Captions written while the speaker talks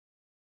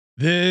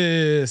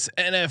This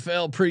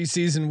NFL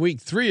preseason week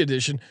 3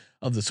 edition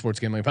of the Sports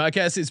Gambling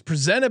Podcast is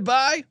presented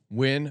by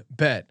WynnBet.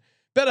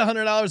 Bet $100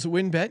 at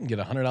WynnBet and get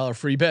a $100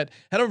 free bet.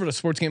 Head over to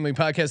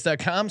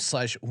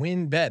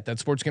sportsgamblingpodcast.com/WynnBet.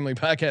 That's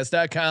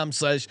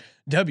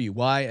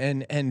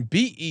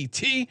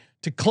sportsgamblingpodcast.com/WYNNBET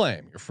to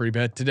claim your free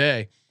bet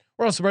today.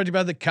 We're also brought to you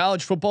by the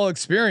College Football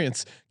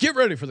Experience. Get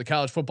ready for the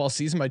college football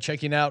season by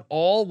checking out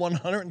all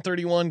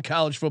 131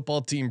 college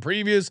football team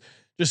previews.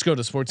 Just go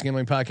to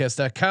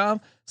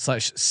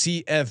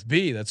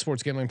sportsgamblingpodcast.com/CFB. That's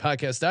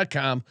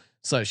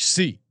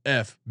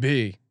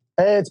sportsgamblingpodcast.com/CFB.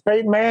 Hey, it's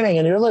Peyton Manning,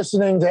 and you're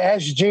listening to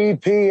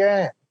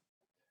SGPN.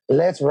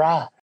 Let's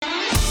ride.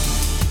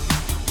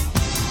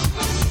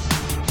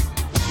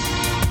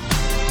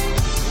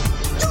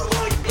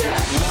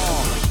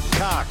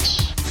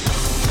 Cox.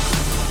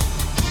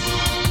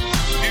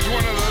 He's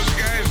one of those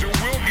guys who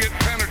will get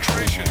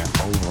penetration.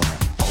 Over.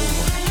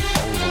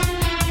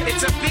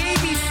 It's a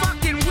baby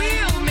fucking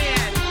wheel, man.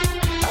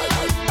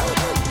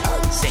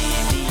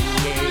 San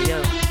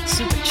Diego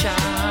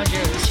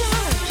Superchargers.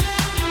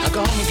 Now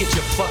go home and get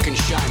your fucking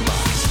shine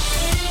box.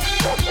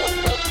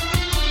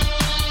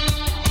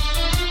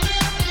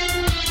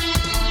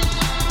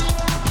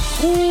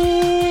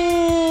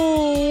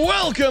 Ooh,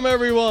 welcome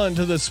everyone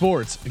to the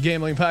Sports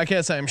Gambling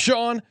Podcast. I am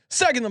Sean,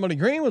 second the money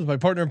green with my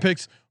partner in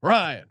picks,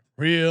 Ryan,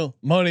 Real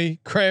Money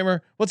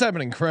Kramer. What's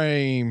happening,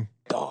 Kramer?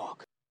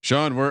 Dog.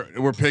 Sean,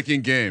 we're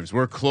picking games.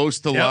 We're close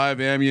to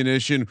live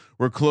ammunition.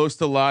 We're close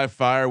to live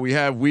fire. We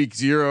have week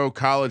 0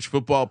 college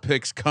football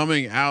picks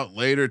coming out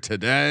later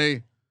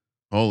today.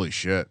 Holy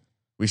shit.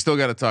 We still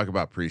got to talk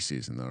about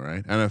preseason though,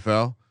 right?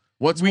 NFL.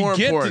 What's more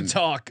important? We get to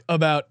talk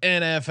about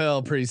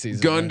NFL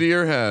preseason. Gun to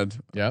your head.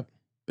 Yep.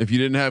 If you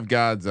didn't have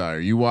God's eye, are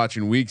you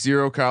watching week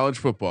 0 college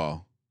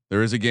football?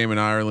 There is a game in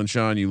Ireland,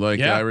 Sean. You like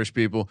Irish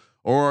people,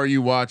 or are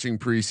you watching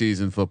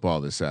preseason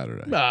football this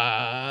Saturday? You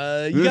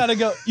gotta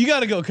go. You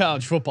gotta go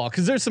college football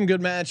because there's some good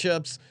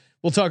matchups.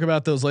 We'll talk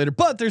about those later,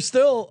 but there's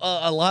still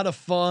a lot of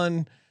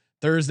fun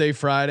Thursday,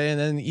 Friday, and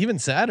then even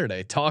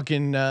Saturday.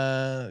 Talking,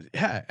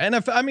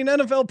 NFL. I mean,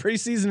 NFL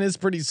preseason is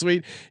pretty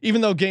sweet.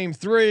 Even though Game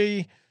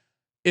 3,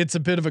 it's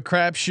a bit of a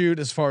crapshoot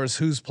as far as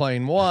who's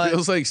playing what. It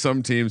feels like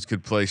some teams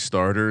could play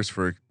starters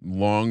for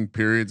long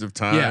periods of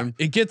time.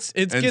 Yeah, it gets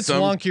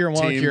wonkier and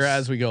wonkier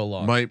as we go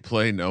along. Might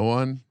play no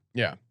one.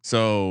 Yeah.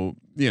 So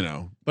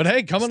but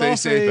hey, coming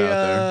off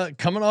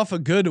a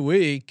good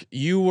week,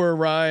 you were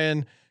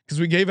Ryan because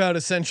we gave out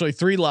essentially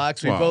 3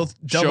 locks. We both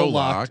double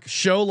locked.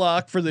 Show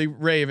lock for the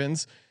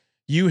Ravens.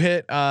 You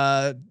hit,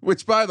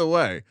 which by the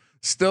way,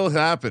 still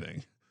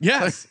happening.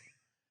 Yes,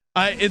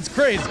 it's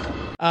crazy.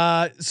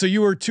 So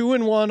you were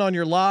 2-1 on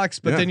your locks,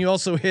 but then you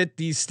also hit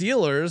the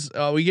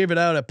Steelers. We gave it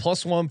out at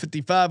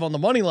 +155 on the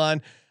money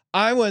line.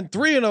 I went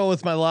 3-0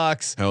 with my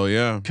locks. Hell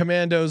yeah.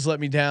 Commandos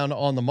let me down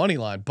on the money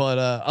line, but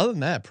other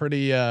than that,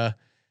 pretty.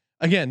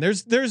 Again,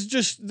 there's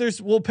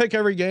we'll pick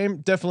every game.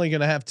 Definitely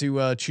gonna have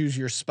to choose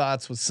your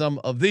spots with some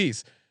of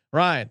these.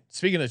 Ryan,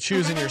 speaking of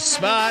choosing your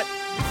spot,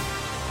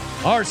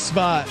 our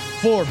spot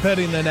for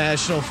betting the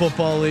National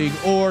Football League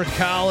or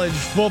college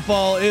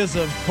football is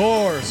of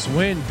course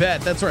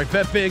WynnBet. That's right,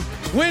 bet big,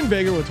 win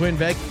bigger with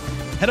WynnBet.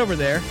 Head over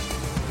there,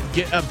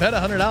 get bet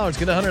 $100,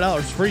 get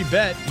 $100 free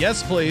bet.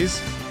 Yes,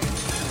 please.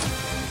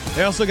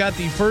 They also got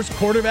the first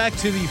quarterback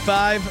to the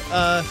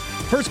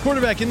first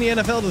quarterback in the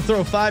NFL to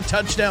throw 5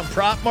 touchdown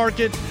prop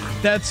market.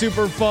 That's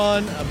super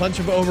fun. A bunch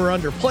of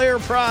over/under player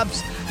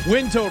props,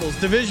 win totals,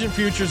 division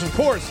futures. Of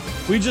course,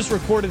 we just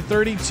recorded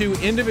 32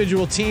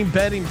 individual team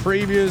betting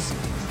previews.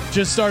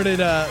 Just started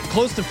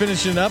close to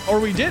finishing up, or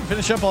we did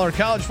finish up all our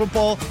college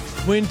football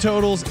win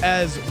totals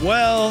as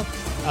well.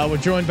 We're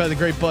joined by the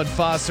great Bud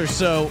Foster.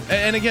 So,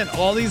 and again,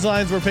 all these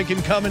lines we're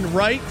picking coming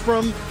right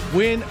from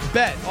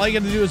WynnBet. All you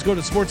got to do is go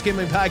to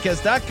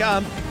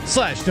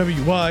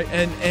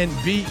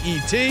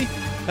sportsgamblingpodcast.com/WYNNBET.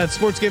 That's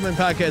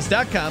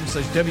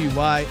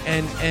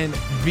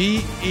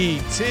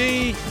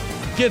sportsgamblingpodcast.com/WYNNBET.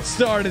 Get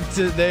started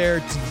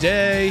there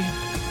today.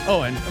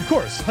 Oh, and of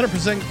course,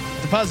 100%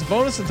 deposit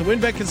bonus at the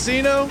WynnBet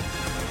Casino.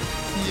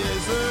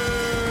 Yes, sir.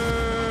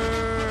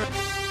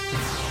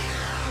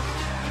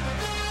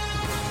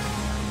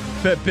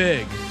 Bet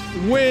big,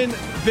 win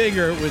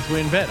bigger with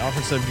WynnBet.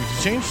 Offer subject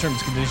to change.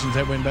 Terms and conditions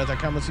at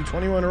WynnBet.com. Must be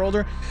 21 or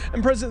older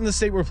and present in the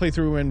state where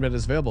playthrough WynnBet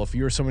is available. If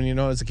you or someone you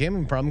know has a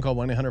gambling problem, call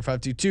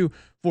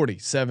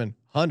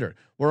 1-800-522-4700.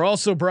 We're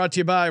also brought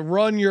to you by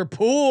Run Your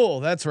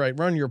Pool. That's right,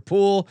 Run Your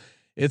Pool.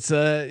 It's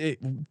a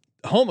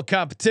home of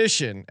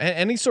competition.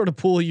 Any sort of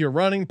pool you're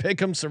running,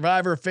 pick'em,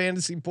 survivor,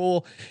 fantasy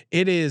pool.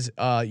 It is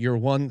your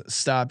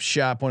one-stop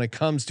shop when it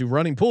comes to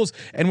running pools.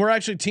 And we're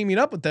actually teaming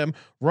up with them,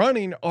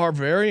 running our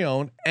very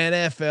own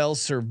NFL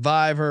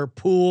Survivor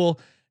pool.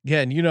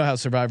 Again, you know how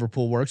Survivor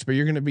pool works, but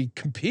you're going to be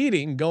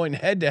competing, going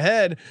head to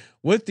head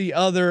with the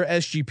other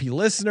SGP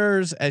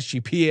listeners,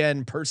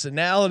 SGPN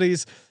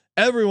personalities.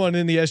 Everyone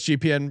in the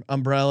SGPN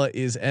umbrella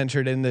is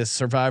entered in this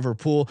Survivor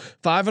pool.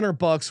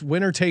 $500,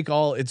 winner take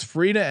all. It's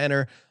free to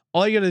enter.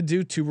 All you got to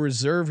do to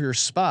reserve your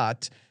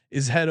spot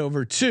is head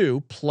over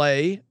to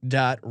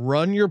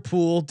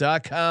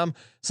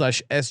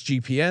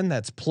play.runyourpool.com/SGPN.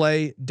 That's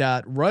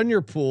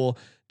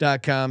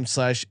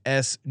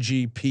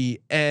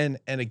play.runyourpool.com/SGPN.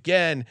 And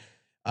again,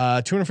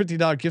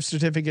 $250 gift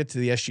certificate to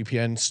the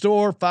SGPN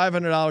store,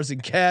 $500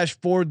 in cash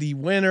for the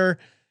winner.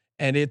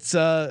 And it's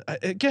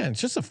again,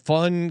 it's just a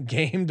fun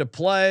game to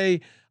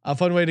play, a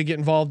fun way to get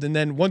involved. And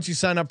then once you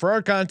sign up for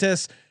our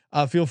contest,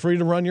 feel free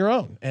to run your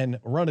own and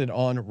run it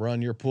on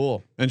Run Your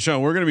Pool. And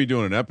Sean, we're going to be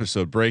doing an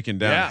episode breaking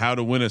down how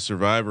to win a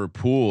Survivor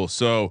pool.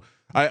 So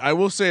I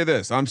will say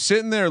this: I'm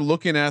sitting there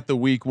looking at the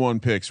week 1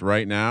 picks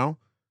right now,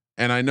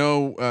 and I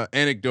know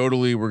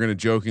anecdotally we're going to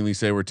jokingly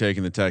say we're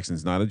taking the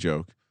Texans. Not a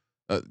joke.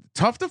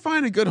 Tough to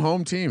find a good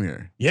home team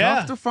here. Yeah,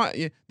 tough to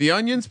find. The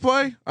Onions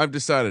play. I've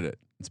decided it.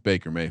 It's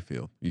Baker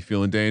Mayfield. You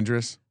feeling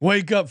dangerous?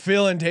 Wake up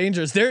feeling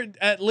dangerous. They're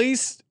at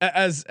least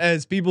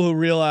as people who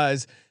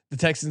realize the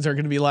Texans are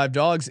going to be live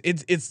dogs.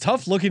 It's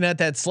tough looking at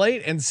that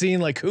slate and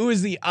seeing like who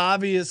is the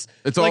obvious.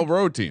 It's all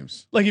road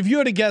teams. Like if you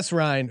had to guess,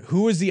 Ryan,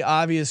 who is the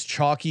obvious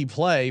chalky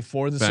play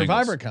for the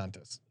Survivor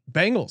contest?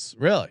 Bengals,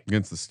 really?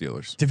 Against the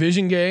Steelers.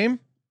 Division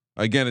game.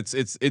 Again, it's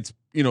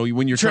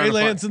when you're Trey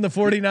Lance and the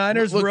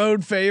 49ers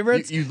road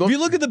favorites. If you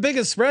look at the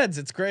biggest spreads,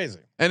 it's crazy.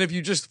 And if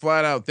you just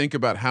flat out think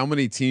about how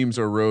many teams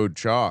are road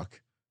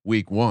chalk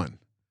week 1,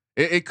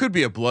 it could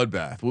be a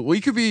bloodbath. We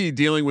could be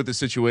dealing with a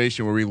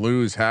situation where we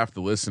lose half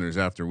the listeners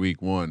after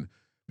week 1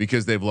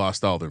 because they've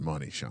lost all their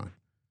money. Sean,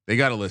 they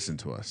got to listen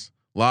to us.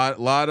 Lot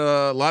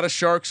of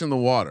sharks in the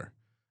water.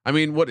 I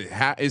mean, what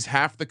is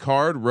half the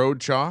card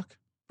road chalk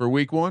for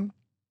week 1?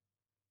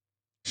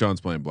 Sean's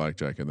playing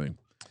blackjack, I think.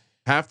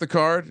 Half the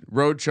card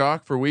road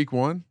chalk for week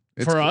 1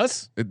 for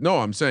us. No,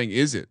 I'm saying,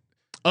 is it?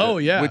 Oh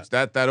yeah. Which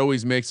that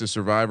always makes a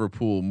Survivor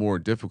pool more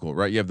difficult,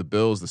 right? You have the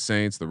Bills, the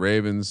Saints, the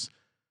Ravens,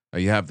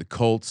 you have the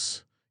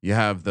Colts, you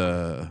have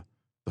the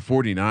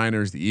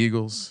 49ers, the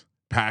Eagles,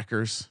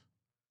 Packers,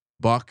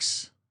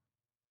 Bucks,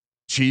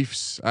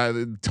 Chiefs,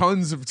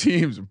 tons of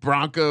teams,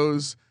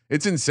 Broncos.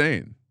 It's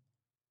insane.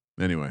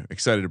 Anyway,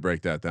 excited to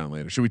break that down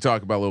later. Should we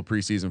talk about a little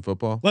preseason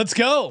football? Let's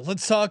go.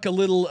 Let's talk a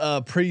little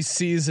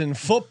preseason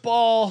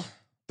football.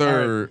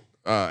 Third,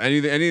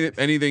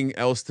 anything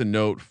else to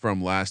note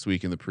from last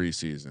week in the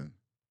preseason?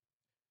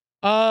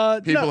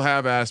 People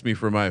have asked me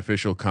for my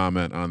official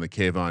comment on the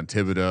Kayvon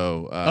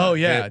Thibodeau.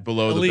 Hit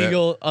below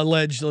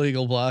alleged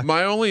illegal block.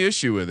 My only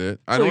issue with it,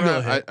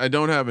 I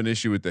don't have an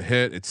issue with the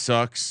hit. It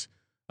sucks.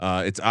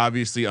 It's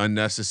obviously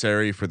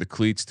unnecessary for the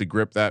cleats to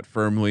grip that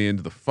firmly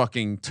into the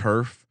fucking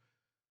turf.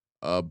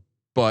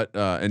 But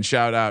and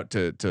shout out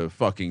to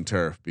fucking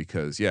turf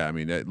because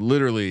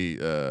literally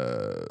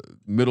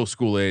middle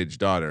school age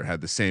daughter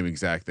had the same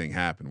exact thing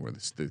happen where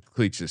the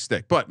cleats just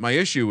stick. But my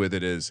issue with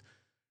it is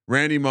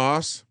Randy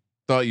Moss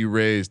thought you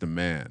raised a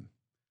man.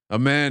 A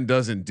man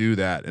doesn't do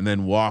that and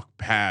then walk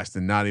past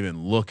and not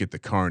even look at the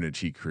carnage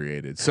he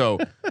created. So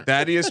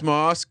Thaddeus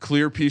Moss,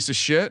 clear piece of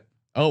shit.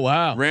 Oh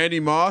wow.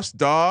 Randy Moss,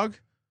 dog,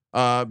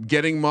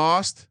 getting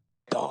mossed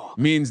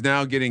means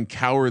now getting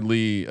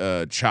cowardly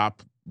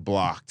chop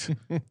blocked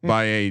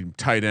by a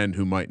tight end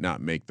who might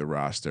not make the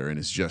roster and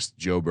is just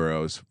Joe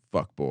Burrow's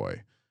fuck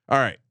boy. All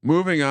right,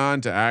 moving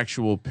on to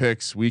actual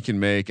picks we can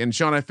make. And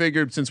Sean, I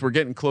figured since we're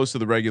getting close to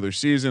the regular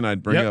season,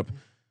 I'd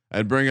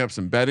bring up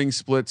some betting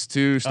splits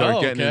too.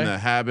 Start getting in the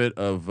habit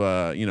of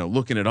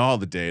looking at all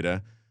the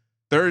data.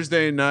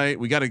 Thursday night,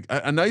 we got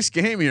a nice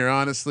game here.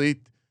 Honestly,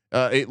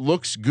 it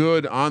looks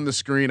good on the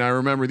screen. I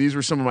remember these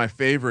were some of my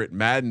favorite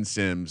Madden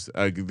sims.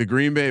 The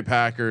Green Bay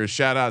Packers.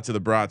 Shout out to the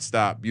Brat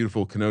Stop,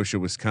 beautiful Kenosha,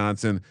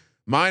 Wisconsin.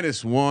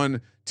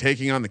 -1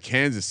 taking on the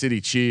Kansas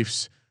City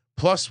Chiefs.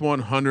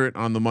 +100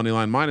 on the money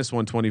line.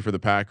 -120 for the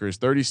Packers.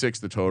 36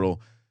 the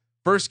total.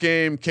 First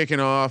game kicking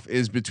off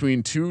is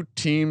between two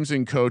teams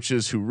and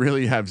coaches who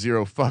really have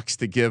zero fucks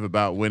to give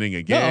about winning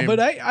a game. No, but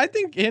I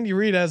think Andy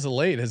Reid as of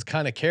late has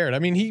kind of cared. I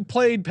mean, he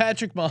played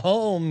Patrick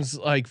Mahomes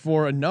like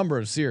for a number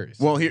of series.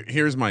 Well,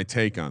 here's my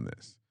take on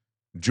this.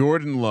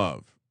 Jordan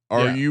Love,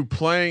 are you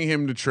playing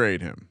him to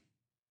trade him?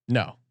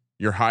 No.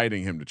 You're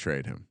hiding him to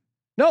trade him.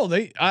 No,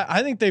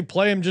 I think they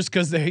play him just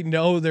because they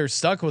know they're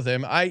stuck with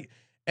him.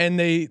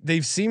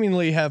 They've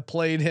seemingly have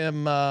played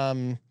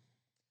him.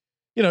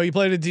 He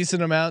played a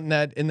decent amount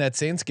in that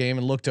Saints game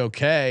and looked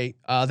okay.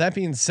 That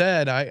being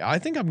said, I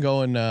think I'm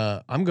going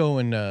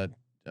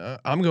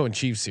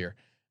Chiefs here.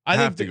 I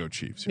have to go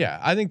Chiefs. Yeah,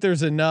 I think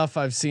there's enough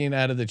I've seen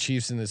out of the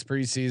Chiefs in this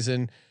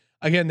preseason.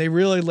 Again, they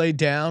really laid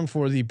down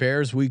for the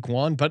Bears week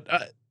 1, but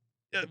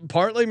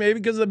partly maybe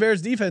because of the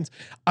Bears defense.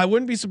 I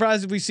wouldn't be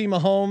surprised if we see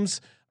Mahomes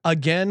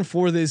again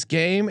for this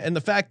game. And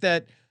the fact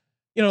that,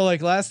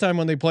 like last time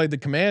when they played the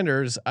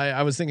Commanders,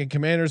 I was thinking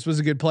Commanders was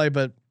a good play,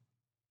 but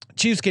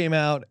Chiefs came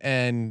out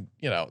and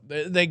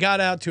they got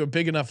out to a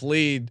big enough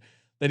lead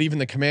that even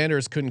the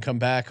Commanders couldn't come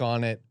back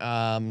on it.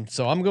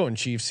 So I'm going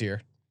Chiefs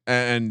here.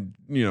 And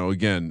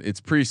again, it's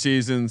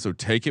preseason, so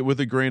take it with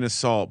a grain of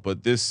salt.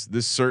 But this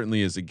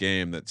certainly is a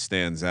game that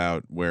stands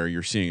out where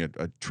you're seeing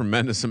a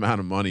tremendous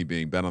amount of money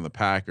being bet on the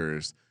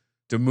Packers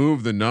to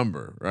move the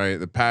number. Right,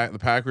 the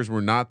Packers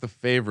were not the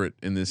favorite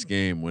in this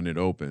game when it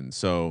opened,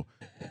 so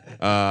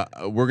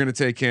we're gonna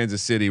take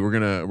Kansas City. We're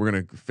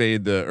gonna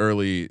fade the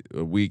early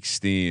week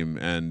steam,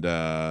 and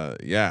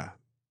yeah,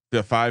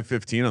 the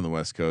 5:15 on the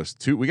West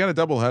Coast. We got a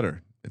doubleheader.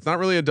 It's not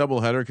really a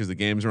doubleheader because the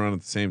games are on at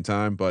the same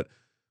time, but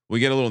we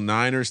get a little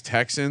Niners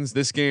Texans.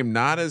 This game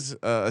not as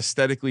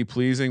aesthetically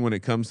pleasing when it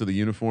comes to the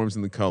uniforms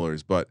and the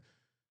colors, but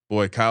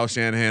boy, Kyle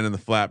Shanahan and the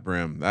flat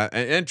brim,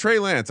 and Trey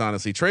Lance.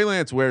 Honestly, Trey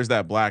Lance wears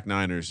that black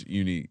Niners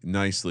uni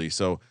nicely.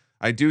 So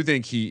I do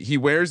think he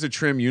wears a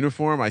trim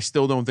uniform. I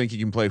still don't think he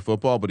can play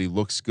football, but he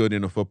looks good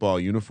in a football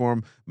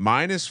uniform.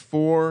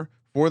 -4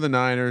 for the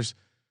Niners.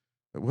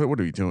 What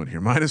are we doing here?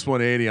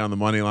 -180 on the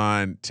money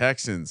line.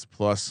 Texans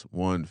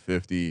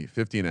 +150,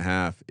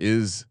 50.5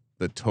 is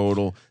the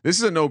total. This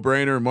is a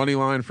no-brainer money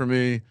line for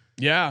me.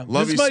 Yeah,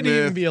 Lovie this might Smith,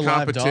 even be a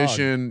live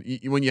competition.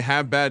 When you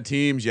have bad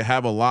teams, you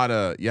have a lot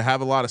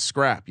of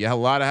scrap. You have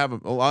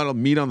a lot of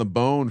meat on the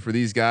bone for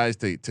these guys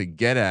to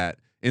get at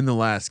in the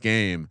last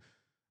game.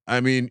 I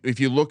mean, if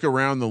you look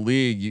around the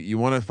league, you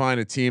want to find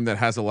a team that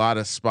has a lot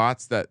of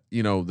spots that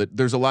that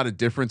there's a lot of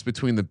difference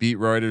between the beat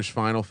writers'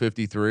 final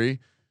 53.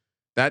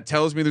 That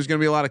tells me there's going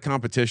to be a lot of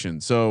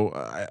competition. So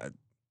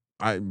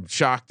I'm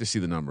shocked to see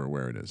the number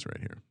where it is right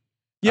here.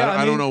 Yeah,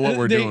 I don't know what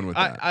we're doing with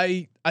that.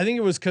 I think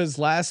it was because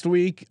last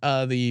week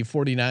the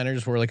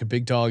 49ers were like a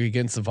big dog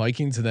against the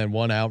Vikings and then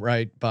won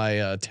outright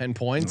by 10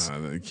 points.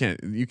 You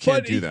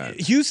can't do that.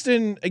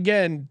 Houston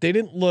again, they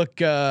didn't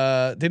look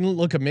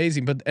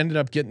amazing, but ended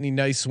up getting a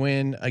nice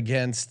win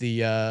against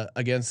the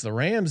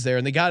Rams there,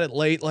 and they got it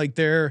late. Like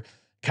they're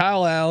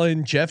Kyle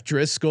Allen, Jeff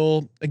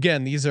Driscoll.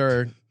 Again, these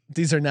are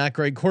not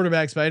great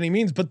quarterbacks by any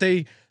means, but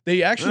they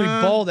actually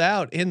balled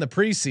out in the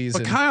preseason.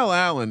 But Kyle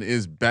Allen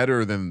is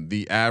better than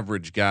the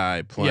average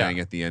guy playing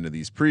at the end of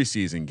these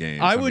preseason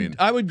games. I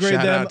would grade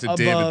shout them out to above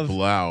David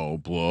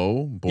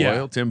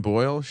Boyle, Tim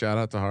Boyle. Shout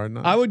out to Hard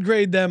Knocks. I would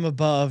grade them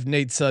above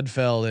Nate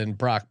Sudfeld and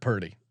Brock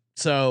Purdy.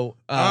 So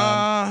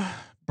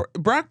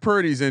Brock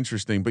Purdy's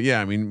interesting, but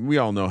yeah, I mean, we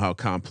all know how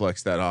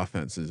complex that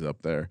offense is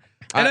up there.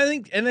 And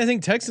I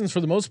think Texans, for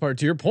the most part,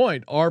 to your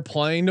point, are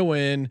playing to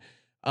win.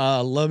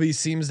 Lovie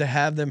seems to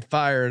have them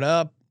fired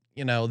up.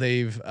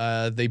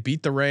 They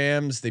beat the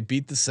Rams, they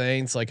beat the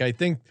Saints. Like I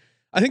think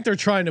they're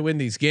trying to win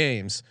these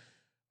games.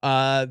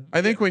 I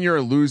think when you're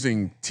a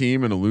losing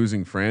team and a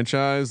losing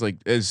franchise, like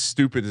as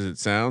stupid as it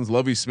sounds,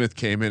 Lovie Smith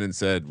came in and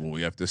said, "Well,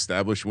 we have to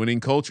establish winning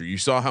culture." You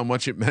saw how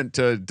much it meant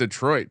to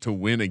Detroit to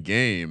win a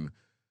game,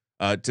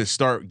 to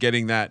start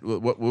getting that.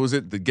 What was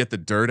it? To get the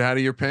dirt out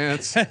of your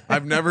pants.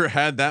 I've never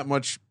had that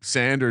much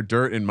sand or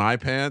dirt in my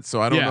pants, so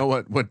I don't know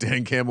what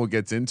Dan Campbell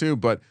gets into,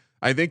 but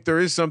I think there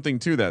is something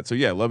to that. So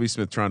yeah, Lovie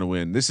Smith trying to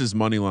win. This is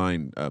money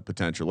line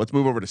potential. Let's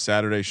move over to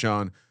Saturday,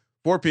 Sean.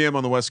 4 p.m.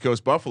 on the West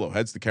Coast. Buffalo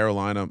heads to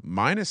Carolina.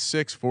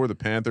 -6 for the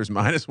Panthers.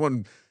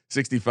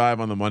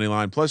 -165 on the money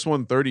line.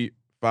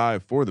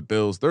 +135 for the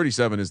Bills.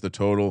 37 is the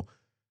total.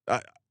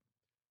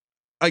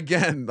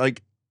 Again,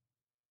 like,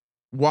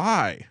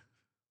 why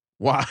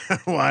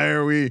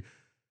are we?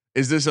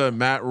 Is this a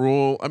Matt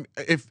Rule? I mean,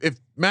 if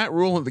Matt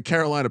Rule and the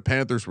Carolina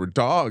Panthers were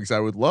dogs, I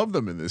would love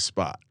them in this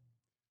spot.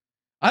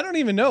 I don't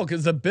even know,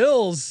 because the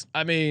Bills,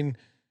 I mean,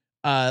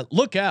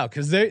 look out,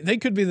 because they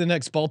could be the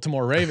next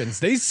Baltimore Ravens.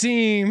 They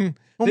seem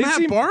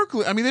Matt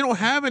Barkley. I mean, they don't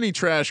have any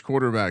trash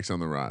quarterbacks on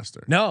the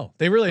roster. No,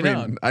 they really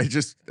don't.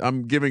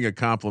 I'm giving a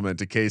compliment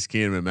to Case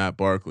Keenum and Matt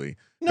Barkley.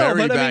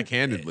 Very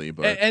backhandedly,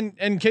 but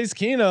and Case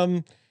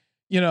Keenum,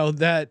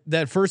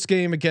 that first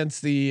game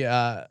against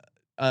the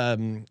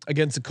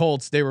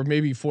Colts, they were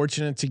maybe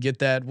fortunate to get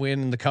that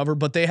win in the cover,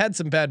 but they had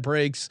some bad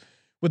breaks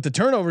with the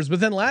turnovers. But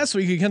then last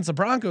week against the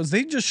Broncos,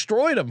 they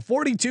destroyed them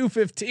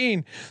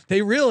 42-15.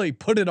 They really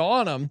put it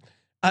on them.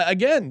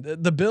 Again,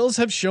 the Bills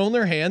have shown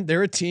their hand.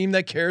 They're a team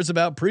that cares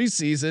about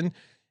preseason,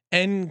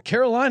 and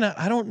Carolina,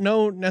 I don't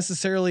know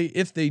necessarily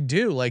if they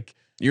do. Like,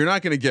 you're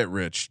not going to get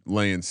rich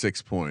laying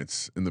 6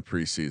 points in the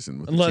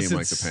preseason with a team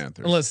like the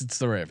Panthers, unless it's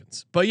the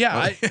Ravens. But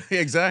yeah,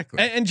 exactly.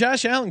 And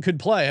Josh Allen could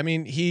play. I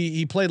mean,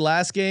 he played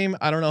last game.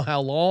 I don't know how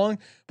long,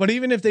 but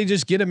even if they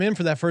just get him in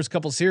for that first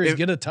couple series,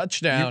 get a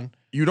touchdown.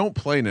 You don't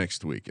play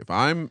next week. If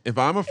I'm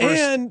a first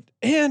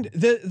and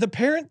the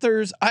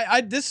Panthers,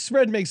 this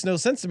spread makes no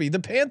sense to me. The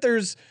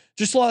Panthers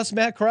just lost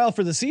Matt Corral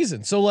for the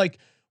season. So like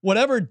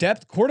whatever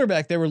depth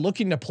quarterback they were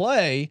looking to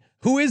play,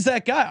 who is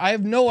that guy? I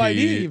have no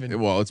idea even.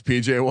 Well, it's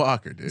PJ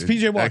Walker, dude. It's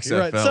PJ Walker, XFL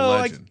right? So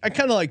I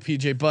kind of like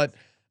PJ, but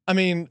I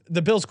mean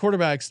the Bills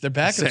quarterbacks, their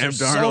backups are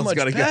so much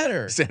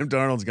better. Sam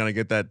Darnold's gonna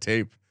get that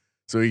tape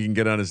so he can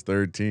get on his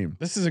third team.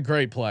 This is a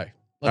great play.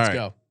 Let's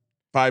go.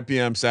 5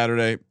 p.m.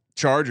 Saturday.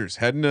 Chargers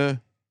heading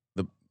to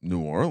the New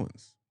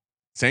Orleans.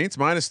 Saints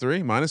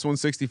 -3,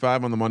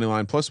 -165 on the money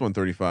line,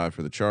 +135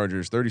 for the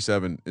Chargers.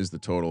 37 is the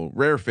total.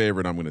 Rare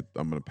favorite. I'm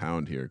gonna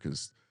pound here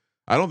because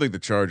I don't think the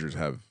Chargers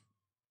have.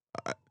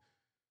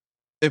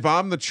 If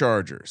I'm the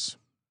Chargers,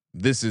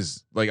 this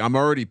is like I'm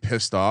already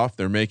pissed off.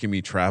 They're making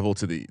me travel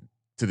to the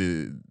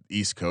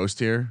East Coast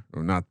here,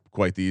 or not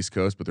quite the East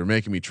Coast, but they're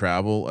making me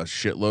travel a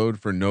shitload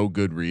for no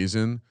good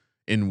reason.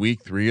 in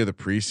week 3 of the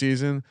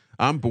preseason,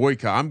 I'm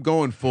boycott. I'm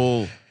going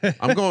full.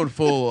 I'm going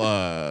full.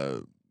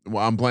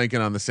 Well, I'm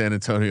blanking on the San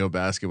Antonio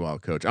basketball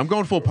coach. I'm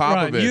going full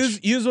Popovich.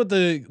 Right. Use what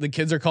the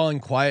kids are calling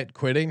quiet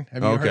quitting.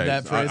 Have you heard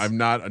that phrase? I'm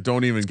not.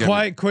 Don't even get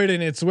quiet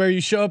quitting. It's where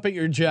you show up at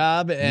your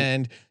job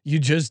and you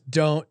just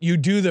don't. You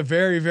do the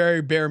very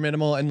very bare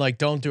minimal and like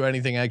don't do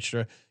anything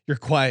extra. You're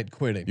quiet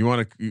quitting. You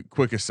want a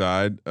quick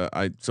aside?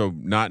 So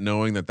not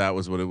knowing that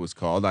was what it was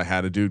called, I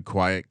had a dude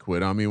quiet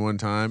quit on me one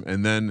time,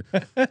 and then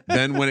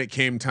when it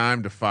came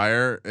time to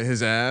fire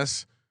his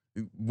ass,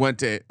 went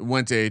to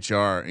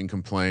HR and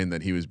complained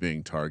that he was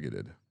being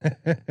targeted.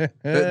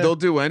 They'll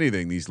do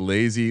anything. These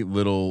lazy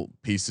little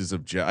pieces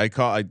of I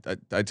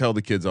tell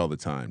the kids all the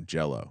time,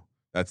 Jello.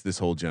 That's this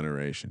whole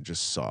generation,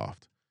 just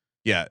soft.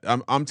 Yeah,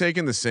 I'm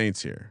taking the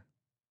Saints here.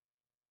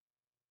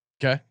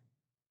 Okay.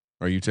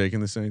 Are you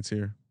taking the Saints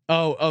here?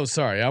 Oh,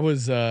 sorry. I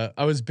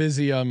was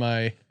busy on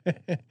my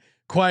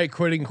quiet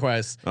quitting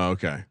quest. Oh,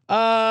 okay.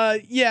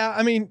 Yeah.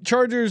 I mean,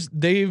 Chargers.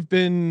 They've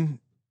been.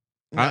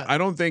 I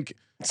don't think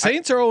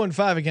Saints are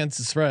 0-5 against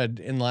the spread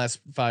in the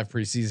last 5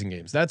 preseason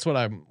games. That's what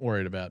I'm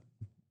worried about.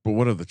 But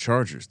what have the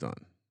Chargers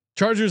done?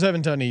 Chargers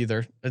haven't done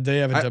either. They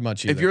haven't done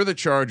much either. If you're the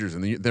Chargers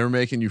and they're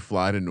making you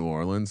fly to New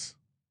Orleans,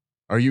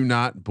 are you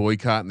not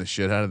boycotting the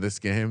shit out of this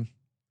game?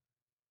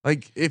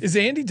 Like, is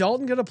Andy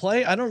Dalton gonna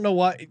play? I don't know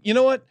why. You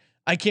know what?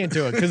 I can't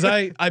do it because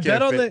I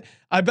bet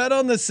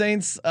on the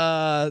Saints.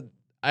 I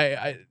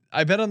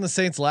bet on the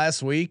Saints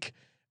last week,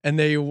 and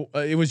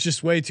it was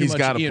just way too much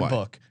Ian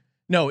Book.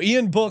 No,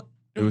 Ian Book.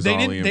 They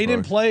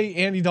didn't play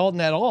Andy Dalton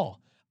at all.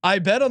 I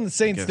bet on the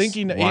Saints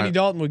thinking that Andy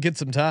Dalton would get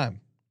some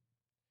time.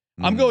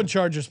 I'm going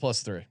Chargers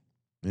 +3.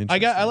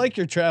 I like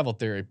your travel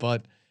theory,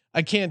 but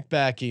I can't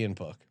back Ian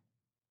Book.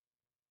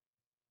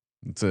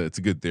 It's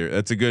a good theory.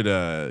 That's a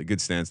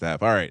good stance to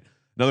have. All right.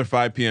 Another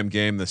 5 p.m.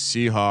 game. The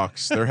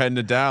Seahawks, they're heading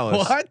to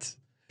Dallas. What?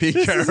 Pete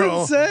This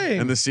Carroll is insane.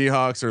 and the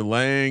Seahawks are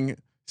laying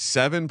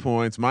 7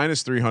 points,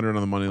 -300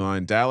 on the money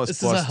line. Dallas This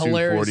plus is a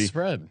hilarious 240.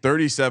 spread.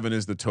 37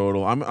 is the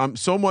total. I'm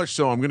so much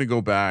so I'm going to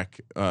go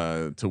back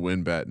to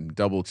WinBet and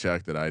double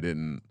check that I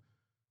didn't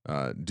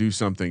do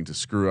something to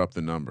screw up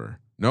the number.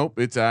 Nope,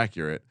 it's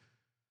accurate.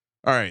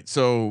 All right,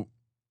 so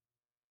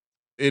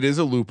it is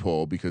a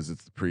loophole because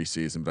it's the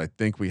preseason, but I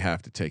think we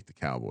have to take the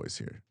Cowboys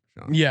here,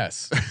 Sean.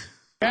 Yes.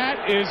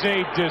 That is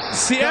a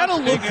Seattle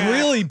looked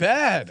really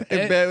bad.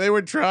 They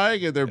were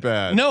trying and they're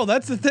bad. No,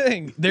 that's the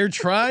thing. They're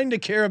trying to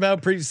care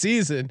about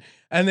preseason,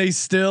 and they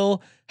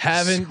still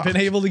haven't been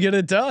able to get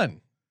it done.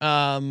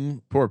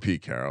 Poor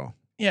Pete Carroll.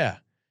 Yeah.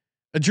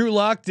 Drew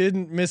Lock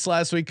didn't miss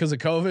last week because of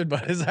COVID,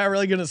 but is that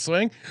really going to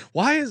swing?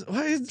 Why is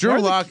Drew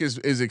Lock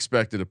is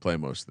expected to play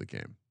most of the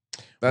game?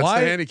 That's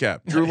Why? the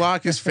handicap. Drew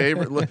Lock is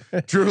favorite.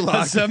 Drew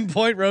Lock, a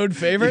 7-point road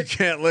favorite. You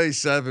can't lay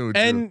 7 with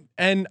Drew.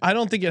 And I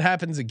don't think it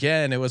happens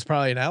again. It was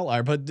probably an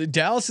outlier, but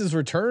Dallas's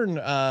return,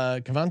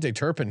 Kevontae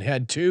Turpin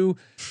had 2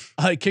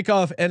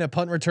 kickoff and a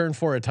punt return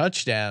for a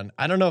touchdown.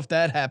 I don't know if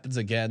that happens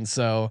again.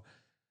 So,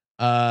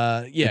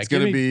 yeah, it's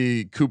going to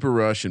be Cooper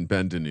Rush and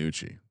Ben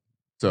DiNucci.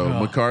 So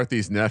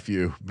McCarthy's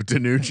nephew, but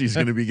DiNucci's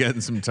going to be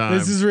getting some time.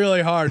 This is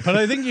really hard, but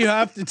I think you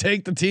have to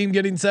take the team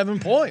getting 7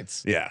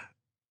 points. Yeah.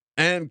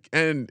 And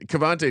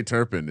Kevontae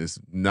Turpin is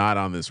not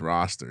on this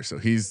roster, so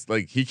he's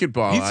like he could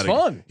ball. He's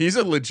fun. He's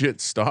a legit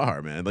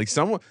star, man. Like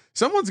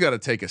someone's got to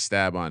take a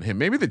stab on him.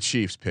 Maybe the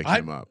Chiefs pick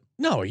him up.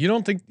 No, you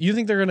don't think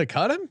they're going to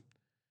cut him?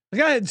 The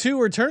guy had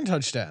 2 return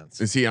touchdowns.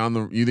 Is he on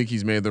the? You think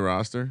he's made the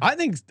roster? I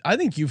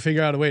think you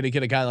figure out a way to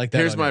get a guy like that.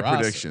 Here's on my your roster.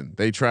 prediction: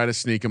 they try to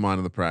sneak him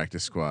onto the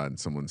practice squad, and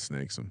someone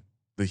snakes him.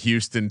 The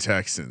Houston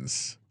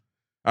Texans.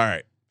 All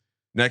right,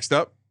 next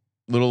up,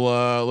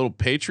 little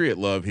Patriot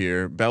love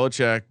here.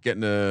 Belichick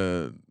getting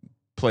to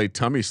play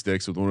tummy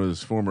sticks with one of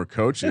his former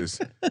coaches,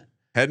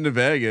 heading to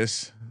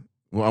Vegas.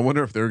 Well, I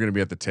wonder if they're going to be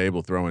at the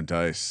table throwing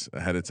dice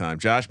ahead of time.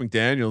 Josh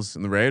McDaniels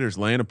and the Raiders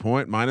laying a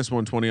point,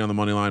 -120 on the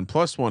money line,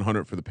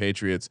 +100 for the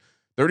Patriots.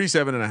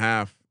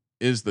 37.5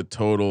 is the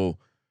total.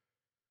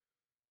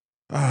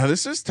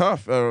 This is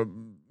tough. A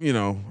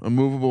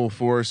movable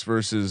force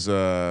versus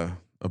a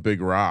big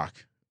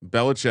rock.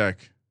 Belichick.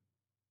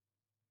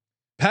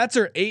 Pats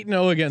are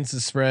 8-0 against the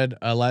spread.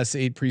 Last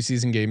 8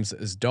 preseason games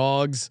as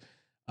dogs.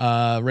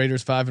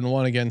 Raiders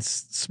 5-1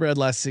 against spread.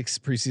 Last 6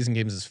 preseason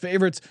games as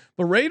favorites.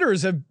 But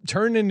Raiders have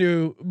turned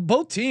into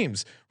both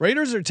teams.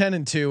 Raiders are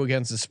 10-2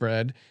 against the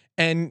spread,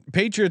 and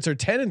Patriots are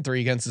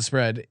 10-3 against the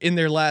spread in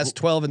their last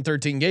 12 and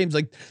 13 games.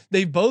 Like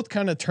they've both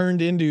kind of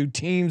turned into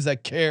teams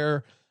that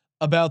care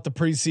about the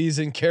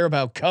preseason, care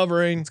about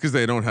covering. It's because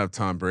they don't have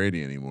Tom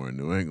Brady anymore in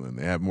New England.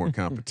 They have more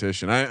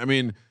competition. I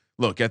mean,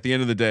 look, at the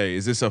end of the day,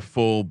 is this a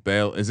full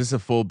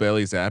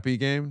Bailey Zappi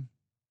game?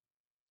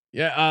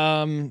 Yeah,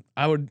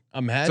 I would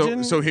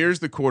imagine. So here's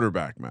the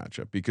quarterback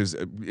matchup, because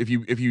if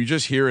you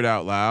just hear it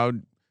out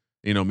loud,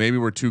 maybe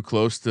we're too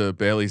close to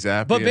Bailey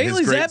Zappi. But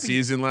Bailey Zappi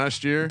season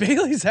last year.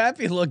 Bailey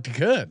Zappi looked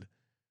good.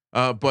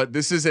 But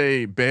this is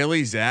a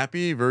Bailey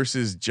Zappi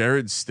versus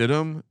Jared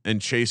Stidham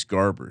and Chase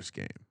Garbers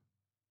game.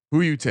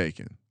 Who are you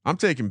taking? I'm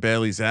taking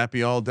Bailey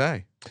Zappi all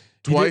day.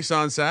 Twice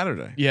on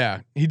Saturday.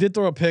 Yeah, he did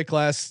throw a pick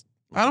last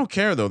I don't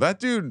care though. That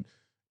dude.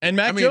 And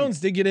Mac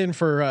Jones did get in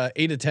for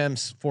 8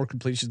 attempts, 4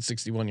 completions,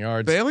 61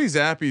 yards. Bailey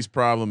Zappi's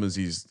problem is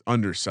he's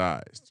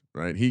undersized,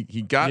 right? He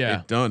got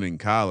it done in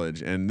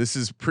college, and this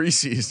is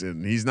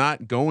preseason. He's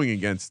not going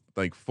against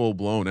like full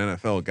blown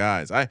NFL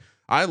guys. I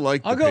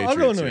like. I'll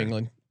go New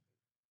England.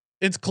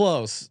 It's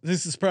close.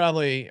 This is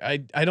probably. I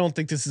don't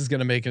think this is going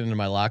to make it into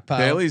my lock pile.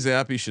 Bailey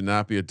Zappi should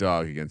not be a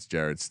dog against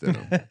Jared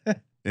Stidham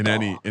in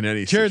any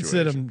Jared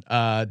situation.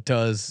 Stidham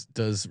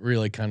does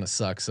really kind of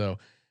suck. So.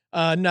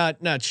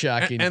 Not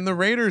shocking. And the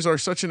Raiders are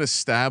such an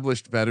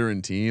established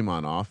veteran team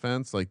on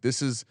offense. Like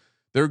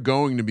they're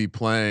going to be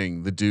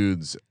playing the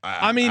dudes.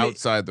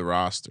 Outside the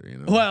roster, you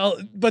know. Well,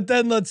 but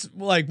then let's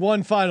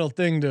one final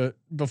thing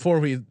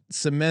before we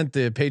cement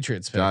the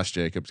Patriots pick. Josh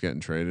Jacobs getting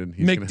traded.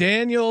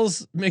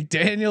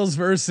 McDaniels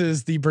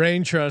versus the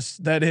brain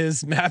trust that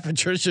is Matt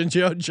Patricia and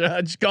Joe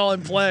Judge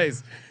calling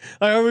plays.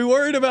 Are we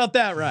worried about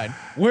that, Ryan?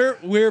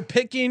 We're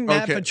picking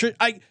Matt Patricia.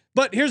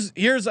 But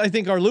here's I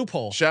think our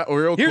loophole.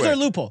 Here's our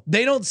loophole.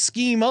 They don't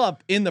scheme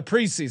up in the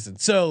preseason.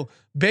 So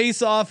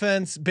base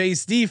offense,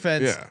 base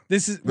defense.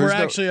 Yeah. We're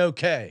actually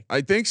okay.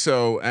 I think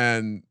so.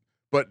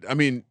 But I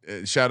mean,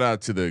 shout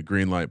out to the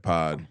Greenlight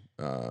Pod.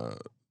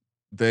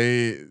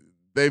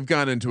 They've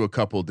gone into a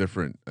couple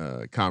different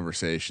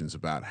conversations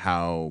about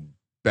how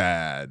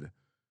bad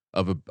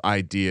of an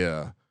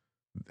idea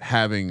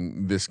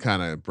having this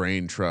kind of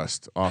brain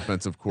trust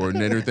offensive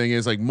coordinator thing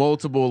is. Like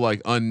multiple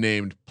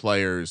unnamed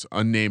players,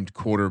 unnamed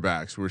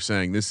quarterbacks were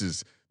saying this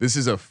is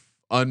a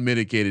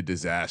unmitigated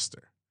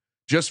disaster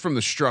just from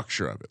the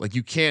structure of it. Like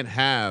you can't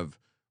have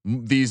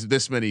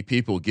this many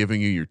people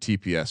giving you your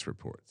TPS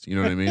reports. You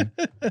know what I mean?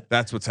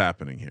 That's what's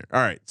happening here.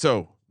 All right.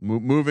 So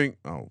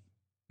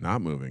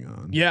not moving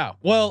on. Yeah.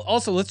 Well,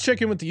 also let's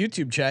check in with the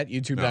YouTube chat,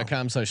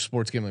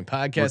 youtube.com/sports gambling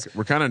podcast.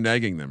 We're kind of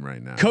negging them right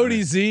now.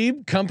 Cody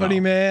Zeeb, company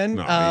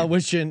man,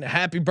 wishing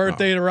happy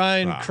birthday to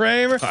Ryan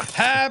Kramer.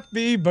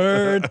 Happy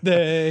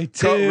birthday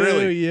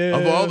to you.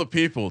 Of all the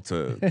people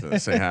to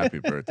say happy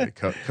birthday,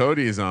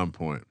 Cody is on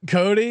point.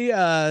 Cody,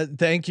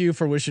 thank you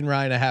for wishing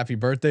Ryan a happy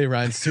birthday.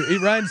 Ryan's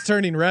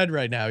turning red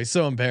right now. He's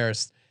so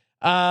embarrassed.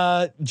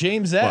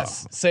 James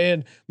S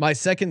saying my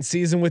second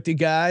season with you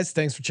guys.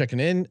 Thanks for checking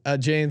in,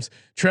 James.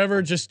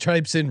 Trevor just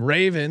types in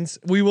Ravens.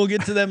 We will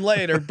get to them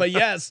later, but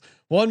yes,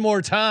 one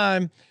more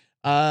time.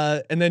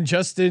 And then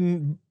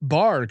Justin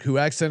Barg, who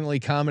accidentally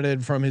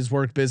commented from his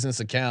work business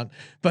account,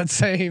 but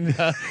saying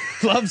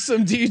love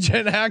some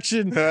DGen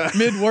action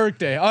mid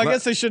workday. I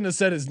guess I shouldn't have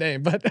said his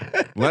name, but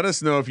let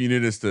us know if you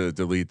need us to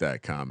delete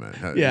that comment.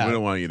 Yeah, we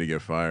don't want you to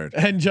get fired.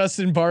 And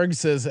Justin Barg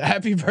says,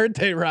 "Happy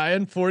birthday,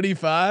 Ryan!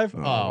 45." Oh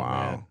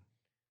wow.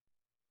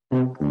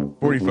 Man.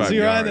 45 See,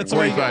 yards. Ryan, that's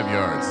 45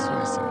 yards. Is what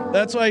he said.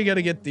 That's why you got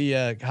to get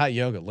the hot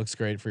yoga. It looks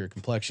great for your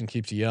complexion,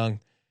 keeps you young.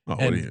 Oh,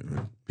 what are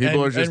you?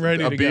 People are just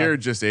a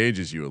beard just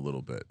ages you a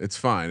little bit. It's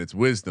fine. It's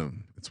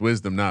wisdom. It's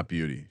wisdom, not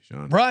beauty,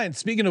 Sean. Brian,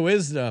 speaking of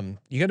wisdom,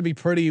 you got to be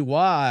pretty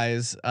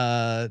wise. You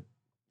got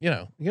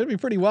to be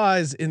pretty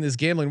wise in this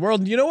gambling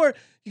world. And you know where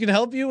you can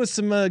help you with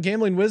some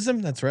gambling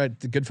wisdom? That's right.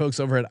 The good folks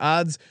over at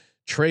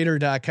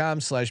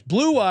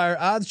oddstrader.com/Blue Wire.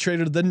 Odds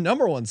Trader, the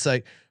 #1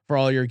 site for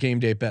all your game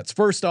day bets.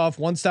 First off,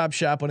 one-stop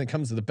shop when it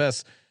comes to the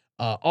best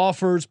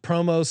offers,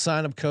 promos,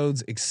 sign-up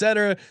codes,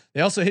 etc.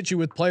 They also hit you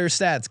with player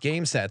stats,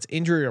 game stats,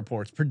 injury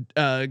reports,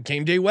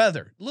 game day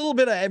weather, a little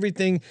bit of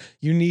everything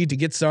you need to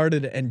get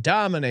started and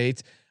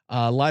dominate.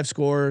 Live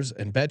scores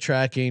and bet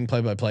tracking,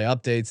 play-by-play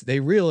updates. They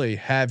really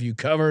have you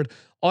covered.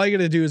 All you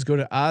got to do is go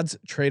to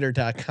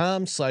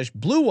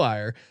oddstrader.com/Blue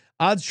Wire.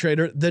 Odds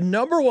Trader, the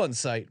 #1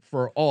 site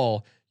for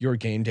all your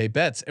game day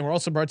bets. And we're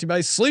also brought to you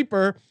by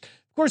Sleeper.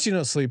 Of course, you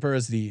know Sleeper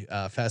is the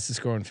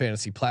fastest growing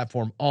fantasy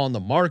platform on the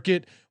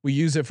market. We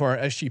use it for our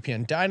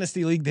SGPN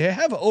Dynasty League. They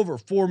have over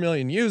 4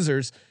 million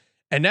users,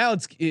 and now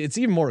it's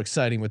even more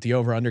exciting with the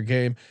over/under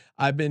game.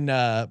 I've been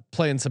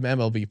playing some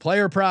MLB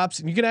player props,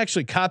 and you can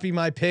actually copy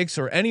my picks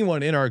or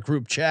anyone in our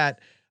group chat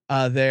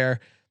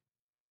there.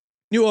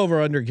 New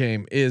over/under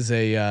game is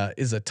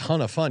a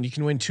ton of fun. You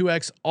can win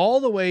 2x all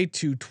the way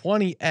to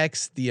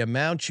 20x the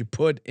amount you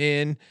put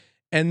in.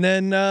 And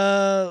then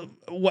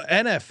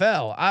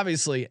NFL,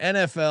 obviously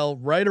NFL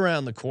right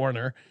around the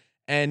corner,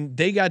 and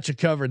they got you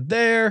covered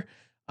there.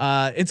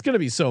 It's going to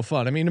be so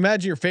fun. I mean,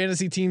 imagine your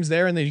fantasy team's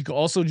there, and then you can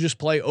also just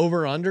play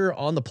over/under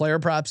on the player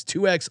props,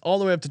 2x all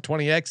the way up to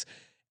 20x,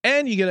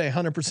 and you get a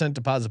 100%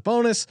 deposit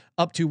bonus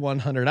up to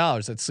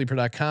 $100. That's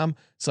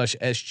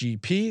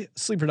sleeper.com/SGP,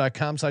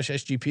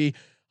 sleeper.com/SGP,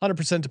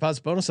 100%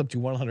 deposit bonus up to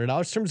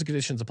 $100. Terms and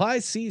conditions apply.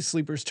 See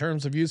Sleeper's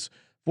terms of use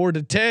for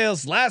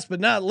details. Last but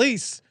not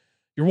least,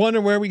 you're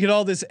wondering where we get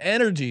all this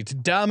energy to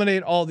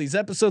dominate all these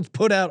episodes,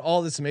 put out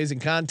all this amazing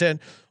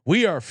content.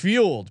 We are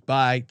fueled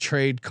by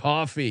Trade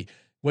Coffee.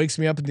 Wakes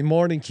me up in the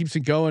morning, keeps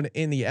me going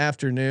in the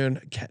afternoon.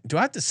 Do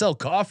I have to sell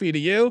coffee to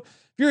you? If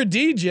you're a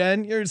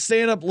DGen, you're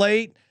staying up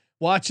late,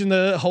 watching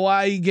the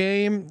Hawaii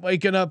game,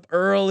 waking up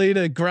early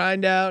to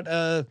grind out,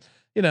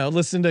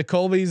 listen to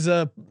Colby's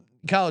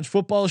college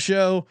football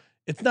show.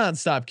 It's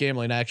nonstop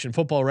gambling action,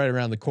 football right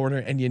around the corner,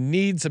 and you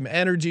need some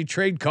energy.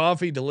 Trade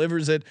Coffee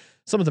delivers it.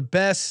 Some of the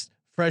best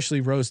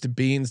freshly roasted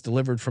beans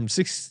delivered from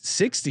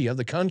 60 of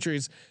the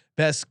country's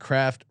best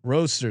craft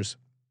roasters.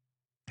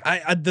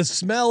 The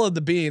smell of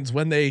the beans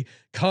when they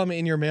come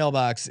in your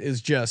mailbox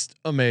is just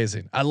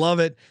amazing. I love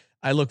it.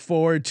 I look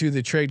forward to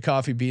the Trade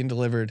coffee being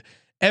delivered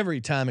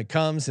every time it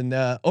comes. And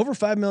over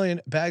 5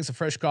 million bags of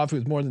fresh coffee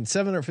with more than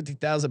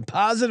 750,000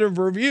 positive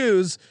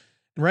reviews.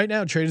 And right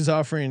now, Trade is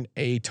offering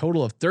a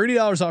total of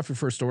 $30 off your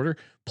first order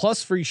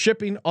plus free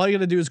shipping. All you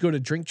got to do is go to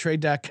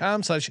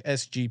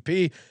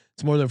drinktrade.com/SGP.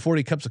 It's more than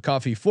 40 cups of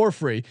coffee for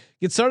free.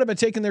 Get started by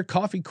taking their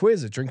coffee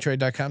quiz at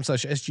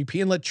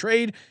drinktrade.com/SGP and let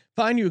Trade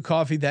find you a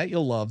coffee that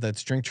you'll love.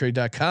 That's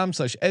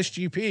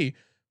drinktrade.com/SGP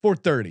for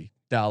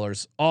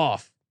 $30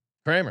 off.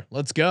 Kramer,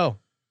 let's go.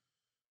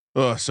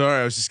 Oh,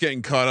 sorry. I was just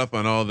getting caught up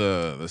on all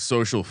the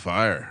social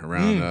fire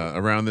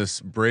around this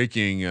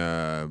breaking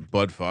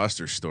Bud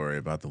Foster story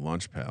about the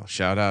lunch pail.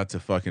 Shout out to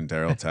fucking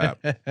Daryl Tapp.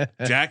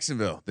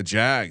 Jacksonville, the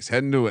Jags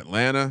heading to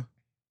Atlanta.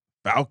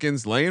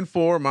 Falcons laying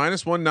 4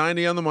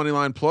 -190 on the money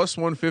line, plus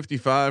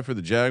 155 for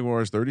the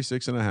Jaguars.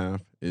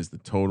 36.5 is the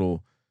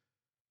total.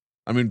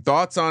 I mean,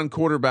 thoughts on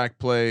quarterback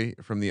play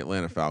from the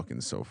Atlanta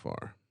Falcons so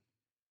far?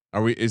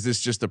 Is this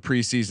just a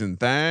preseason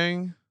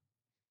thing?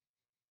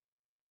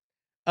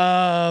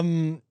 I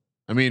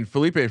mean,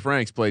 Felipe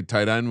Franks played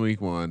tight end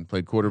week 1,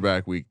 played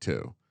quarterback week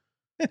 2.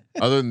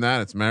 Other than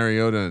that, it's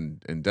Mariota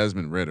and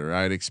Desmond Ridder.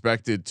 I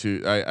expect.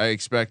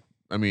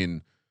 I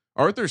mean,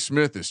 Arthur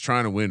Smith is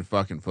trying to win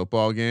fucking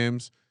football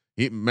games.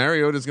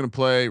 Mariota's going to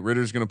play.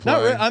 Ridder's going to play.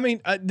 No, I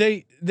mean,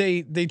 they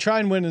try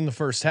and win in the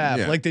first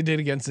half, like they did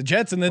against the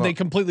Jets, and then they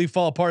completely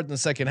fall apart in the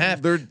second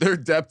half. Their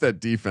depth at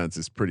defense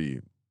is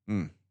pretty.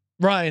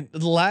 Ryan,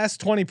 the last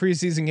 20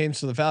 preseason games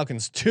for the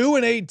Falcons,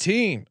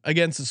 2-18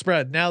 against the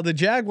spread. Now the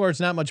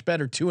Jaguars not much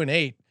better,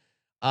 2-8.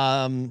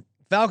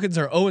 Falcons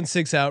are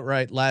 0-6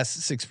 outright.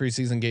 Last 6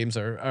 preseason games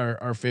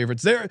are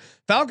favorites.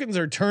 Falcons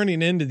are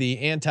turning into the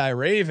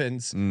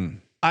anti-Ravens.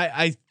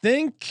 I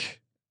think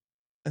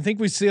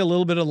we see a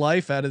little bit of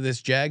life out of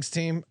this Jags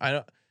team.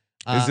 I'm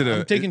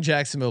taking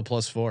Jacksonville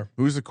 +4.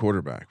 Who's the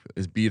quarterback?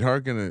 Is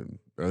Beathard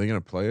are they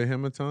gonna play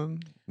him a ton?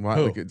 Why?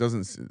 Who? Like it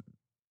doesn't.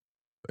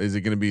 Is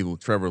it going to be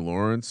Trevor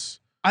Lawrence?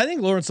 I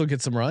think Lawrence will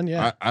get some run.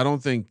 Yeah. I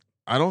don't think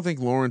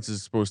Lawrence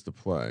is supposed to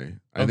play.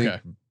 I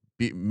think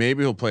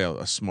maybe he'll play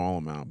a small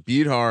amount.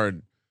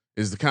 Beathard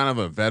is the kind of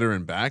a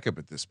veteran backup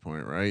at this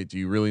point, right? Do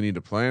you really need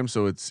to play him?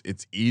 So it's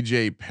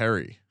EJ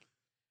Perry.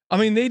 I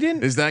mean, they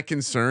didn't. Is that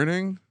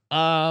concerning?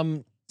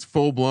 It's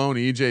full blown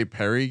EJ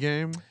Perry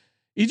game.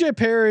 EJ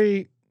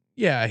Perry,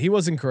 yeah, he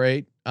wasn't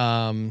great.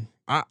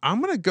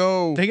 I'm gonna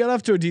go. They got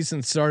off to a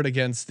decent start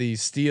against the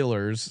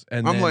Steelers,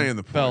 and I'm then laying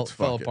the points.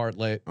 Fell apart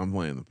late. I'm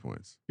laying the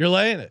points. You're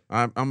laying it.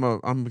 I'm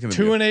gonna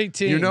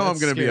 2-18. You know, I'm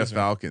gonna be a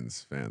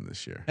Falcons fan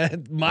this year.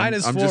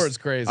 -4 is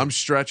crazy. I'm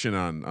stretching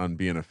on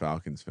being a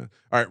Falcons fan.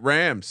 All right,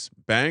 Rams,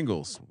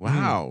 Bengals.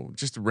 Wow,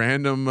 just a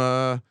random,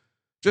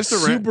 just a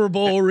Super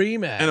Bowl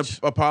rematch. And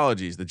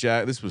apologies,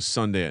 this was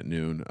Sunday at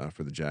noon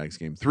for the Jags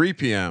game. 3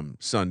 p.m.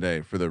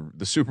 Sunday for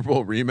the Super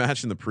Bowl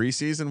rematch in the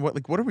preseason.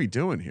 What are we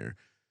doing here?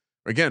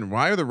 Again,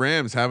 why are the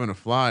Rams having to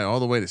fly all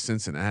the way to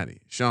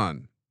Cincinnati?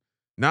 Sean,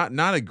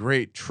 not a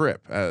great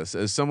trip as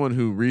someone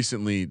who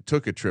recently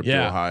took a trip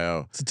to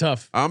Ohio. It's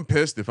tough. I'm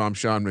pissed if I'm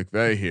Sean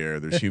McVay here.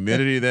 There's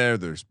humidity there.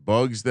 There's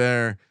bugs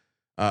there.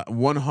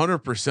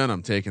 100%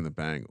 I'm taking the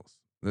Bengals.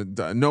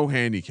 No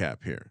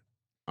handicap here.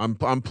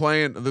 I'm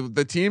playing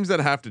the teams that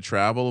have to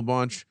travel a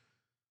bunch.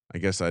 I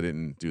guess I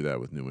didn't do that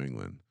with New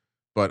England,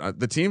 but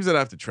the teams that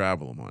have to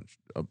travel a bunch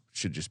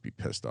should just be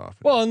pissed off.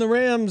 Well, and the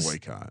Rams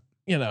boycott.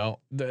 You know,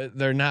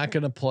 they're not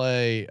going to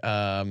play.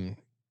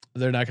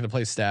 They're not going to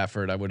play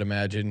Stafford, I would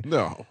imagine.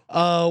 No.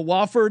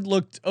 Wofford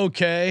looked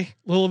okay.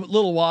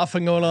 Little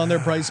waffling going on there.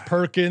 Bryce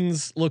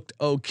Perkins looked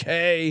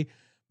okay,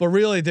 but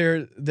really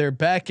their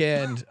back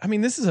end. I mean,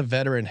 this is a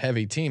veteran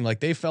heavy team. Like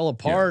they fell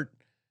apart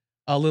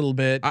a little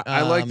bit.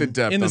 I like the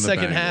depth in the on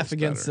second Bengals half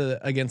against better.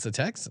 the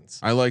Texans.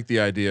 I like the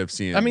idea of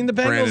seeing. I mean, the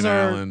Bengals Brandon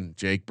are Allen,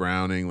 Jake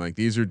Browning. Like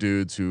these are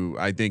dudes who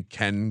I think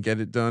can get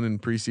it done in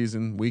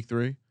preseason week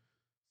 3.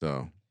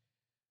 So.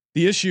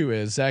 The issue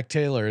is Zach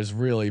Taylor is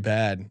really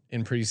bad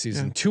in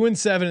preseason.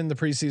 2-7 in the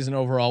preseason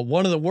overall.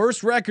 One of the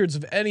worst records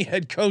of any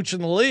head coach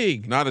in the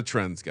league. Not a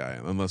trends guy,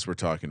 unless we're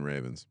talking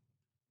Ravens.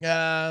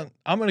 I'm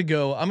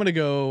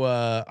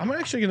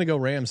actually gonna go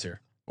Rams here.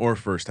 Or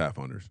first half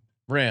unders.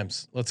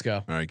 Rams. Let's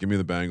go. All right, give me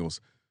the Bengals.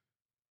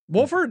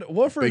 Wolford Big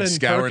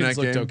and Perkins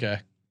looked game.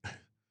 okay.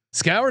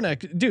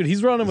 Skowronek, dude,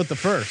 he's running with the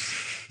first.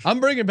 I'm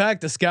bringing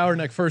back the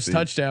Skowronek first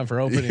touchdown for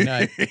opening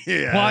night.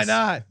 Yes. Why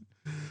not?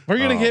 We're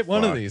gonna get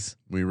one of these.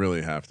 We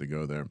really have to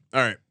go there.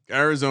 All right,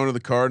 Arizona, the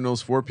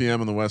Cardinals, 4 p.m.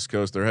 on the West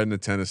Coast. They're heading to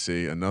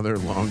Tennessee. Another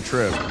long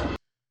trip.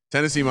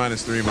 Tennessee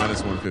 -3,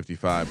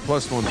 -155,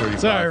 +135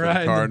 Sorry, for Ryan,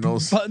 the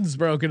Cardinals. The button's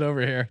broken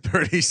over here.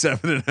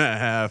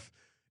 37.5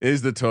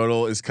 is the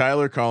total. Is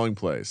Kyler calling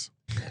plays?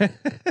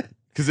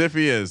 Because if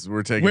he is,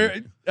 we're taking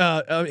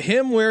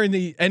him wearing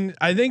the, and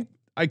I think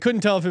I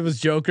couldn't tell if it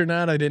was joke or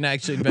not. I didn't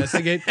actually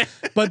investigate,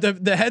 but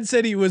the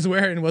headset he was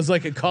wearing was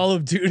like a Call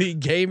of Duty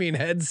gaming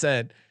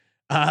headset.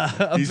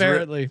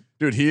 Apparently.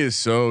 Dude, he is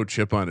so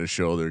chip on his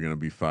shoulder, going to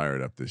be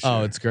fired up this year.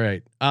 Oh, it's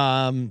great.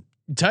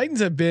 Titans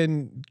have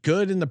been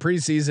good in the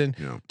preseason.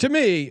 Yeah. To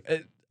me,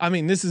 I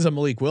mean, this is a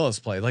Malik Willis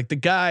play. Like the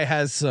guy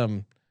has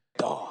some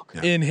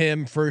in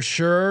him for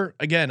sure.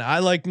 Again, I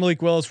like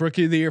Malik Willis,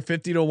 rookie of the year,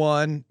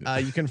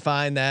 50-1. You can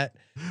find that.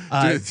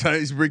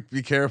 Dude,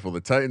 be careful.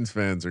 The Titans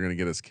fans are going to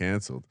get us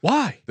canceled.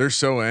 Why? They're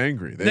so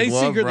angry. They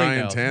love secretly Ryan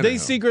know. Tannehill. They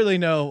secretly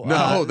know.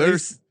 No,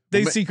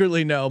 they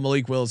secretly know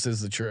Malik Willis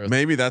is the truth.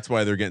 Maybe that's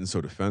why they're getting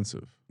so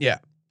defensive. Yeah.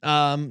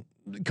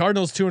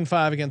 Cardinals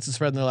 2-5 against the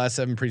spread in their last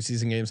 7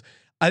 preseason games.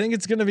 I think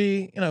it's going to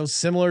be,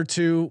 similar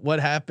to what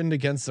happened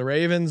against the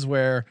Ravens,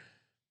 where,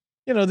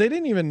 they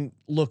didn't even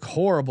look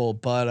horrible,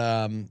 but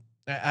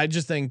I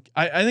just think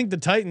I think the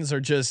Titans are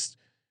just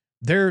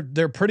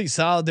they're pretty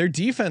solid. Their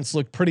defense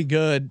looked pretty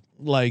good,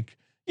 like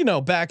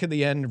back at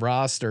the end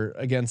roster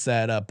against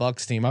that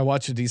Bucks team. I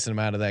watched a decent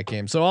amount of that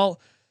game, so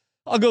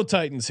I'll go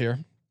Titans here.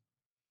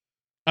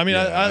 I mean,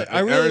 I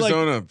really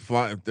Arizona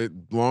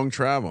long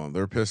travel.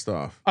 They're pissed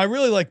off. I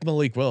really like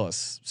Malik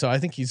Willis, so I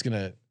think he's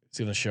gonna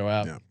show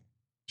out. Yeah.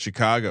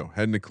 Chicago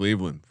heading to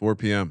Cleveland, 4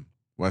 p.m.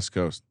 West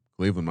Coast.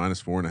 Cleveland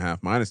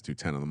 -4.5,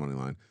 -210 on the money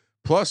line,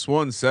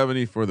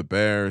 +170 for the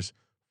Bears.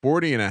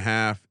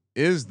 40.5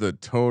 is the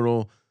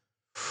total.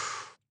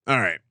 All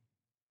right,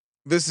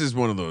 this is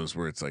one of those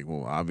where it's like,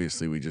 well,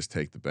 obviously we just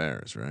take the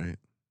Bears, right?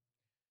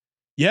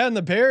 Yeah, and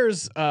the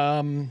Bears.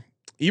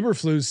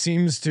 Eberflus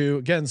seems to,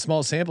 again,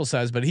 small sample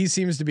size, but he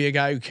seems to be a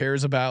guy who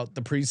cares about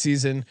the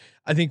preseason.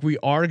 I think we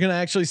are going to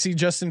actually see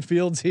Justin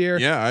Fields here.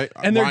 Yeah,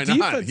 and their why defense,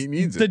 not? He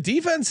needs it. The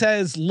defense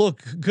has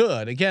looked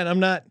good. Again, I'm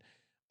not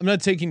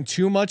taking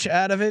too much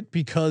out of it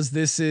because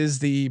this is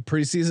the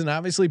preseason,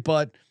 obviously,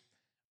 but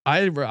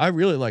I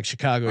really like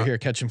Chicago here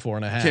catching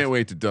 4.5. Can't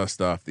wait to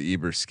dust off the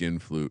Eber skin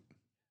flute.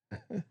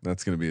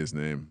 That's going to be his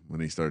name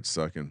when he starts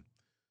sucking.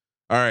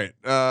 All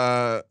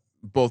right.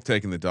 Both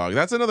taking the dog.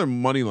 That's another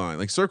money line.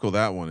 Like circle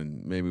that one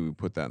and maybe we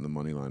put that in the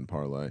money line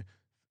parlay.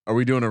 Are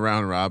we doing a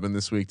round robin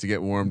this week to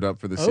get warmed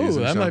up for the season?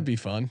 Oh, that Sean? might be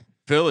fun.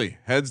 Philly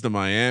heads to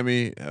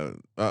Miami.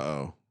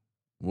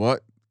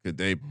 What could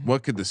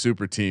the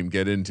super team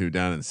get into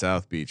down in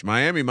South Beach?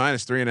 Miami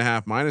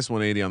 -3.5,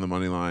 -180 on the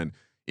money line.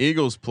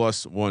 Eagles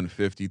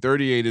 +150.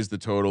 38 is the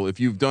total. If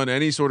you've done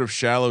any sort of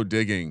shallow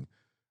digging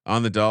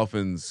on the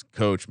Dolphins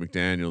coach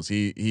McDaniels,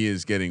 he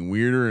is getting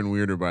weirder and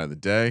weirder by the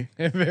day.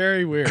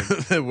 Very weird.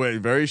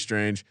 Very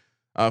strange.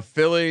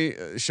 Philly,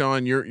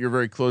 Sean, you're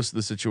very close to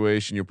the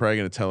situation. You're probably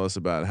going to tell us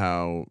about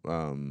how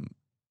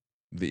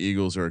the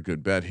Eagles are a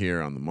good bet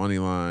here on the money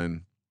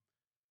line.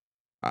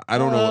 I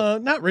don't know.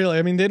 Not really.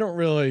 I mean, they don't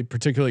really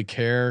particularly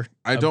care.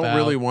 I don't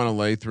really want to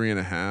lay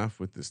 3.5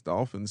 with this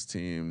Dolphins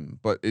team,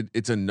 but it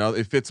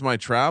fits my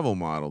travel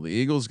model. The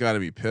Eagles got to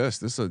be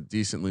pissed. This is a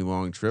decently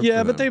long trip.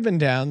 Yeah, but they've been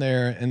down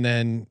there, and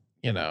then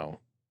but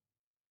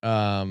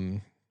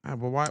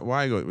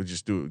why go? We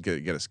just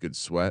get us good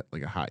sweat,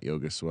 like a hot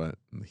yoga sweat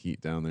in the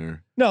heat down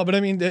there. No, but I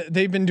mean,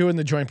 they've been doing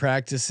the joint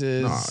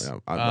practices.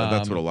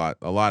 That's what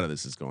a lot of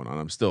this is going on.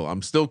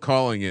 I'm still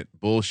calling it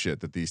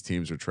bullshit that these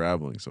teams are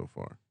traveling so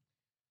far.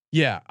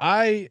 Yeah,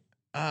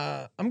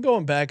 I'm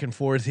going back and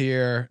forth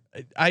here.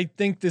 I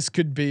think this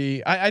could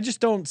be. I just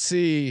don't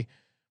see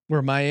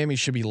where Miami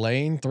should be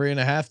laying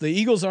 3.5. The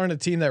Eagles aren't a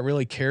team that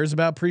really cares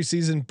about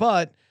preseason,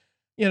 but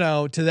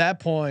to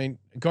that point,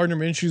 Gardner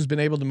Minshew's been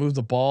able to move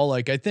the ball.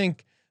 Like I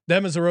think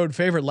them as a road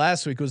favorite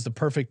last week was the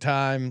perfect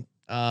time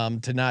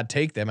to not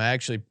take them.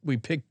 We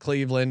picked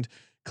Cleveland.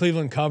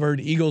 Cleveland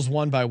covered. Eagles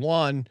won by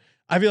 1.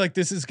 I feel like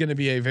this is going to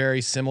be a very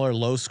similar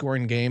low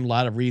scoring game. A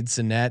lot of Reed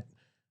Sinnett.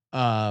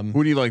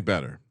 Who do you like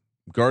better?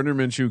 Gardner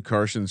Minshew,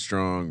 Carson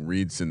Strong,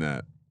 Reed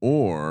Sinnett,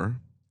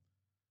 or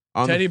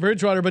Teddy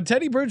Bridgewater? But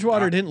Teddy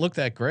Bridgewater didn't look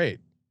that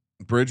great.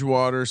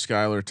 Bridgewater,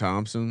 Skylar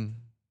Thompson,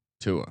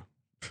 Tua.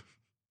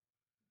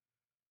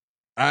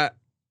 And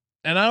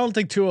I don't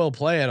think Tua will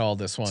play at all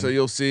this one. So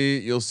you'll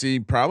see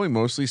probably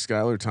mostly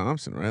Skylar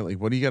Thompson, right? Like,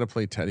 what do you got to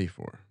play Teddy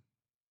for?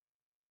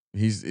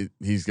 He's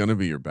going to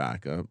be your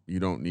backup. You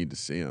don't need to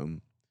see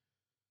him.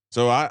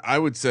 So I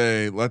would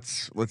say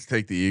let's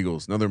take the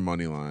Eagles. Another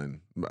money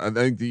line. I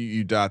think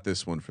you dot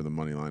this one for the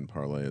money line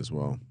parlay as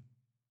well.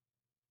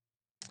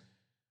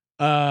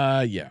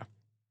 Yeah.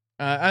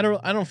 I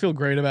don't feel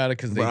great about it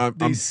because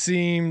they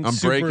seem. I'm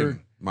breaking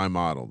my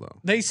model though.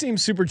 They seem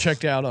super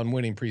checked out on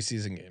winning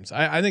preseason games.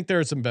 I think there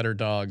are some better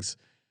dogs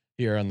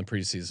here on the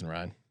preseason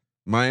ride.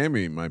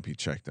 Miami might be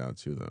checked out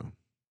too though.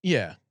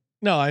 Yeah.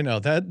 No, I know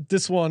that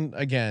this one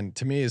again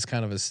to me is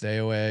kind of a stay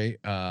away.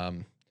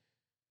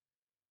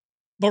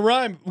 But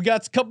Ryan, we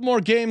got a couple more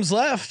games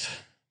left.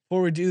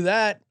 Before we do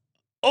that,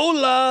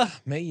 hola,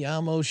 me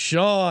llamo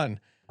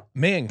Sean.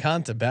 Me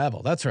encanta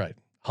Babbel. That's right.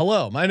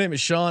 Hello, my name is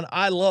Sean.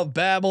 I love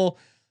Babbel.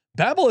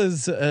 Babbel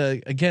is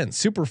again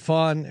super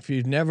fun. If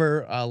you've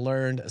never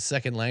learned a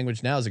second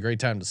language, now is a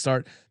great time to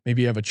start.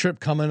 Maybe you have a trip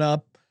coming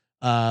up,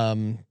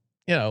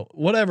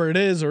 whatever it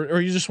is, or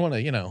you just want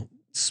to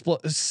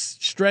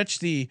stretch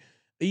the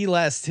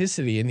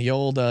elasticity in the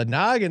old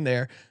noggin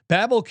there.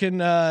 Babbel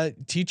can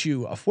teach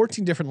you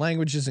 14 different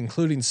languages,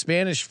 including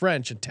Spanish,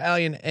 French,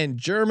 Italian, and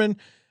German.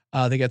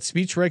 They got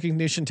speech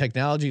recognition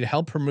technology to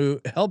help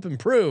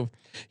improve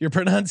your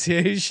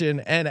pronunciation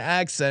and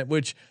accent,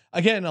 which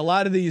again, a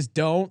lot of these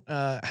don't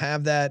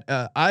have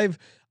that. I've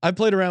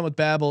played around with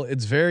Babbel.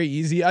 It's very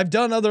easy. I've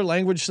done other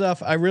language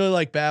stuff. I really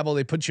like Babbel.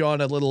 They put you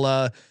on a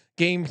little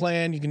game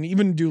plan. You can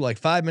even do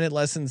like 5-minute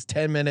lessons,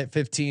 10-minute,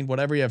 15,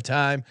 whatever you have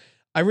time.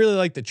 I really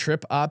like the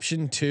trip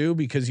option too,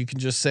 because you can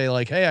just say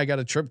like, hey, I got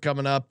a trip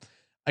coming up.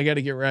 I got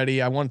to get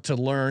ready. I want to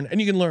learn,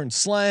 and you can learn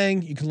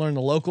slang. You can learn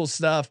the local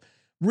stuff.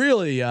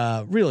 Really,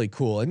 really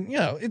cool. And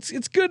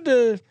it's good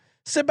to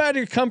step out of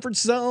your comfort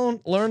zone,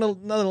 learn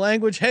another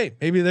language. Hey,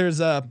 maybe there's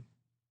maybe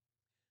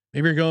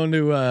you're going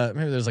to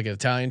maybe there's like an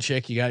Italian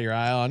chick you got your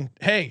eye on.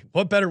 Hey,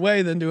 what better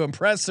way than to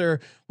impress her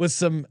with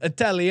some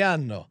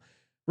Italiano?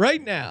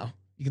 Right now,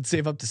 you can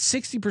save up to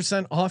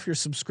 60% off your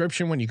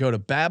subscription when you go to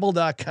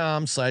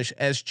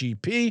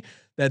babbel.com/SGP.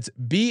 That's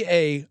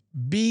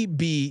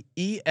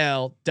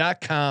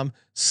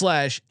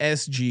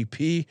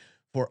BABBEL.com/SGP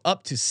for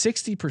up to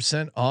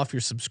 60% off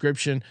your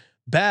subscription.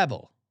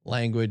 Babbel,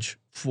 language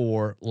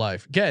for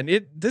life.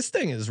 Again, this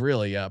thing is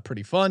really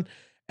pretty fun.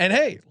 And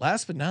hey,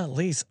 last but not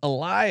least,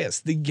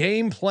 Elias, the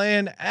game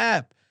plan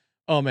app.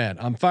 Oh man,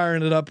 I'm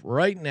firing it up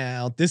right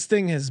now. This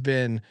thing has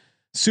been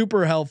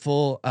super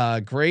helpful.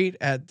 Great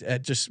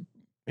at just,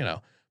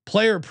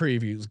 player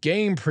previews,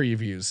 game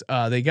previews.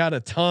 They got a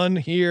ton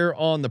here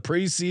on the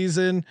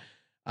preseason,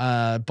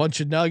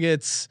 bunch of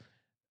nuggets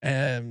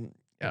and,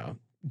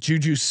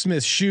 Juju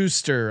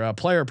Smith-Schuster,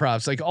 player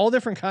props, like all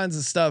different kinds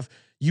of stuff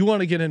you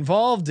want to get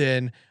involved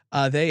in.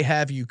 They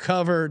have you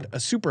covered.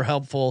 Super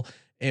helpful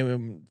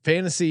in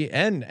fantasy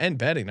and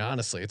betting.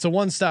 Honestly, it's a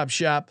one-stop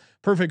shop,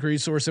 perfect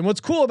resource. And what's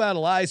cool about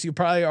Elias, you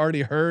probably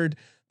already heard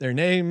their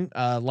name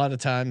a lot of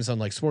times on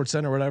like Sports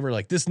Center or whatever.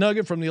 Like this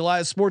nugget from the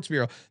Elias Sports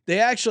Bureau,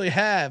 they actually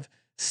have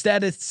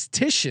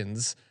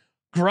statisticians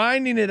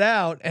grinding it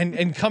out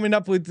and coming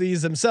up with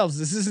these themselves.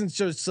 This isn't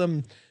just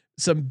some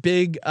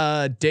big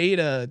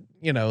data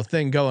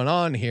thing going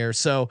on here.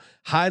 So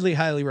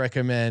highly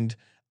recommend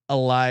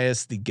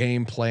Elias, the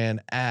game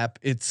plan app.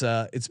 It's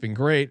been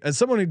great. As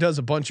someone who does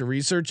a bunch of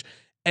research,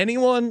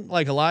 anyone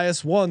like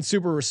Elias, one,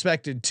 super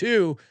respected,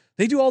 two,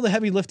 they do all the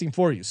heavy lifting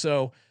for you.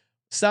 So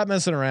stop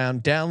messing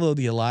around. Download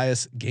the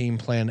Elias game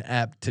plan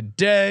app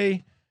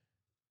today.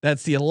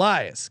 That's the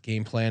Elias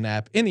game plan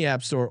app in the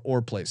App Store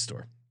or Play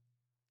Store.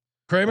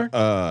 Kramer?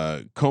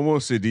 Como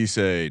se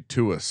dice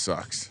Tua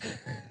sucks.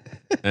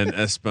 And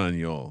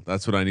Espanol.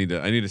 That's what I need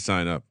to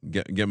sign up,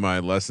 get my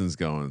lessons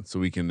going so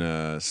we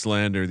can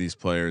slander these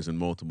players in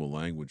multiple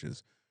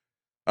languages.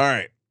 All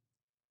right.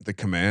 The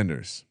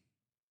Commanders.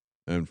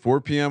 And 4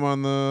 p.m.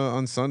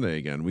 on Sunday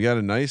again.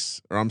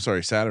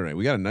 Saturday.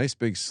 We got a nice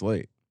big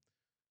slate.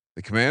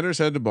 The Commanders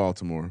head to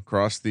Baltimore,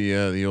 cross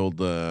the old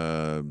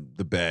the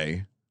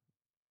Bay.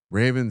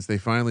 Ravens, they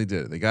finally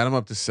did it. They got them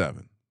up to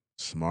 7.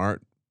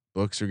 Smart.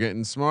 Books are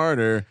getting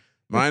smarter.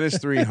 Minus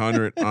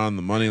 300 on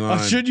the money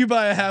line. Should you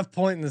buy a half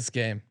point in this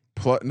game?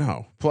 Plus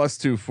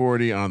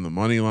 240 on the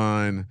money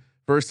line.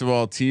 First of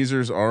all,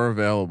 teasers are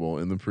available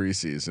in the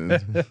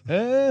preseason.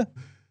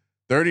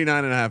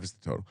 39.5 is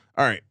the total.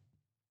 All right.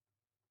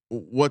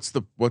 What's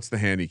the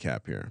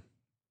handicap here?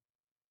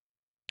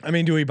 I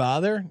mean, do we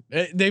bother?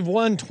 They've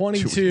won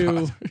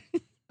 22.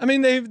 I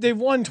mean, they've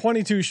won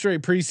 22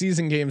 straight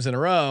preseason games in a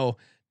row.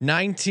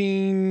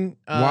 19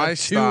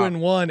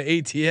 2-1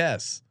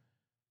 ATS.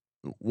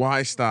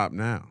 Why stop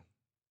now?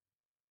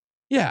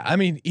 Yeah, I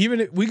mean,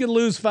 even we could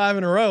lose 5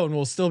 in a row and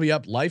we'll still be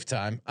up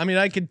lifetime. I mean,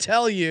 I could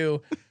tell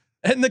you,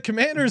 and the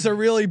Commanders are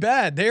really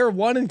bad. They are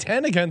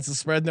 1-10 against the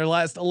spread in their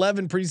last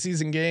 11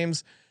 preseason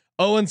games.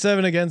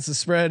 0-7 against the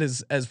spread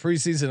as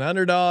preseason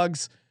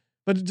underdogs.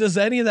 But does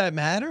any of that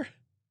matter?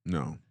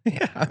 No.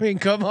 Yeah, I mean,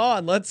 come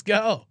on, let's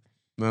go.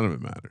 None of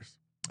it matters.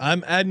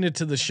 I'm adding it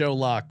to the show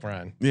lock,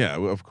 Brian. Yeah,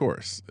 well, of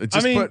course. It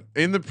just put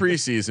in the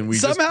preseason. We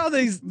somehow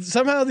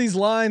these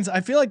lines.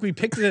 I feel like we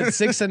picked it at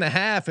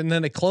 6.5, and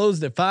then it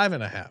closed at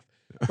 5.5.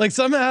 Like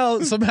somehow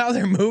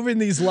they're moving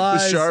these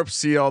lines. The sharps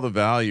see all the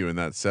value in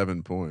that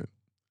 7 point.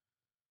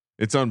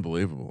 It's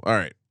unbelievable. All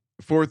right,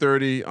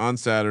 4:30 on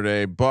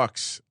Saturday.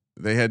 Bucks,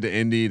 they head to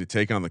Indy to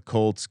take on the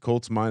Colts.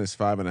 Colts minus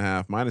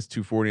 5.5, minus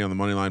 240 on the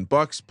money line.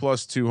 Bucks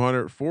plus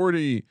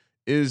 240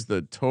 is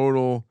the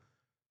total.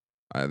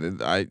 I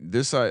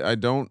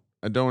don't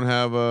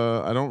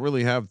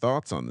really have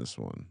thoughts on this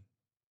one.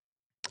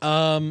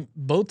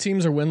 Both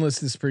teams are winless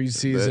this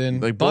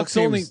preseason. Like Bucks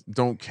only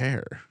don't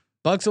care.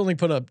 Bucks only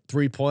put up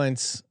 3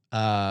 points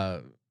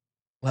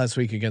last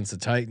week against the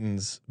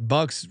Titans.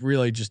 Bucks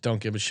really just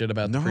don't give a shit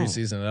about the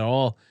preseason at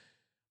all.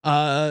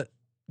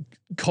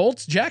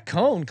 Colts, Jack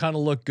Cohn kind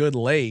of looked good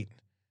late.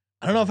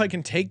 I don't know if I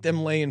can take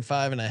them laying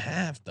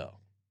 5.5 though.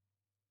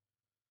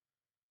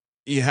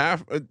 You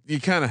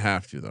kind of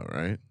have to though,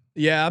 right?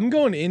 Yeah, I'm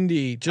going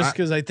Indy just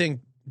because I think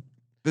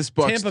this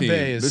Bucks Tampa team,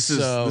 Bay is this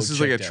is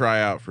like a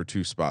tryout for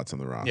 2 spots on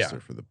the roster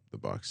for the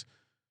Bucks.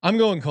 I'm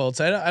going Colts.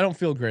 I don't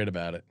feel great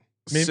about it.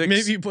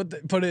 Maybe you put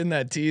it in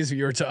that tease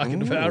you were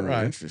talking about,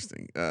 right?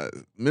 Interesting.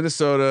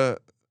 Minnesota,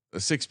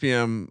 6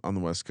 p.m. on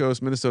the West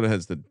Coast. Minnesota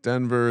heads to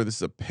Denver. This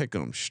is a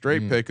pick'em,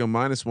 straight pick'em,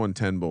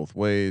 -110 both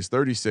ways.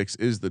 36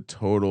 is the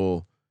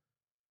total.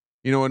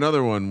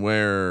 Another one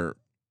where,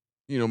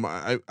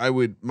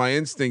 my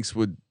instincts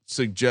would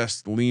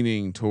suggest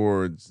leaning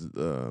towards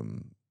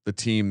the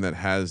team that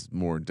has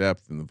more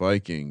depth than the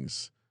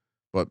Vikings,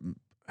 but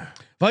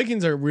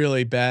Vikings are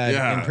really bad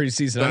in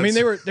preseason. I mean,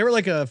 they were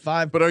like a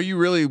 5. But are you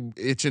really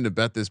itching to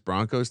bet this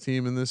Broncos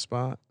team in this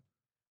spot?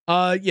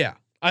 Yeah,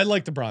 I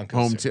like the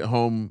Broncos.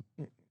 Home.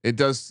 It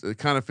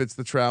kind of fits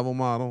the travel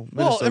model.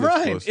 Well,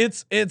 right.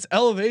 It's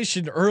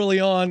elevation early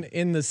on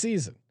in the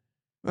season.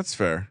 That's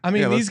fair. I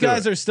mean, these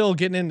guys are still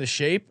getting into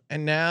shape,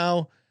 and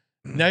now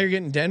you're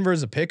getting Denver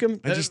as a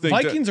pick'em. I just think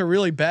Vikings are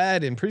really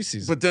bad in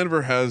preseason. But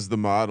Denver has the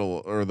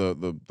model or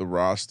the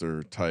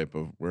roster type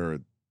of where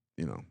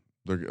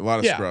there are a lot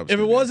of scrubs. If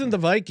it wasn't the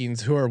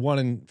Vikings, who are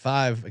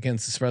 1-5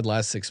 against the spread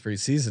last 6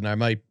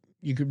 preseason,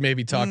 you could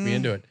maybe talk me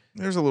into it.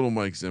 There's a little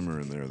Mike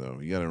Zimmer in there though.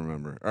 You got to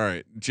remember. All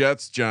right,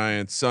 Jets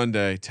Giants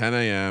Sunday 10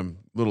 a.m.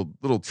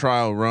 Little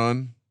trial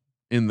run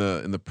in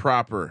the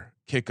proper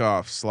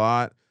kickoff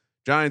slot.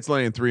 Giants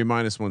laying 3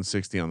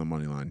 -160 on the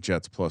money line.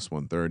 Jets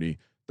 +130.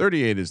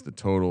 38 is the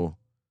total.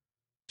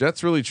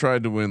 Jets really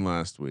tried to win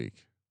last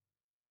week.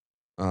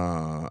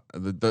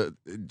 The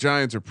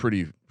Giants are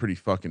pretty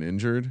fucking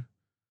injured,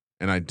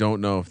 and I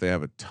don't know if they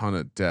have a ton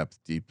of depth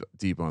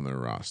deep on their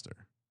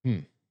roster.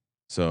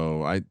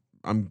 So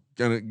I'm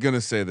gonna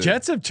say that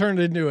Jets have turned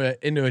into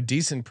a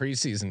decent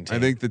preseason team. I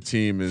think the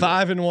team is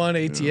 5-1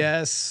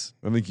 ATS.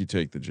 I think you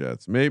take the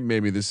Jets.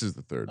 Maybe this is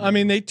the third. I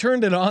mean, they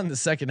turned it on the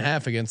second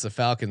half against the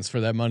Falcons for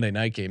that Monday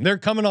night game. They're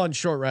coming on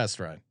short rest,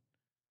 right?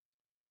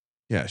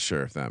 Yeah,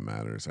 sure. If that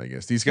matters, I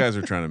guess these guys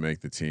are trying to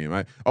make the team.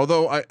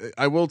 Although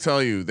I will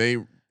tell you,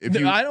 I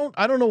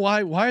don't know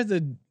why are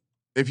the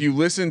if you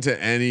listen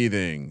to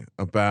anything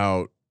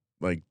about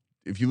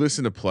if you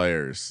listen to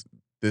players,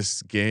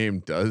 this game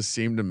does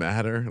seem to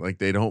matter. Like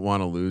they don't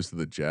want to lose to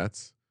the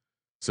Jets.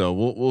 So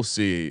we'll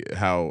see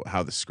how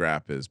the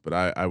scrap is, but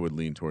I would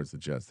lean towards the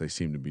Jets. They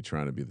seem to be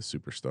trying to be the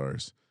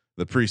superstars.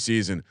 The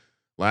preseason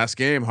last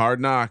game, Hard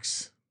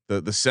Knocks,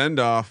 the send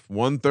off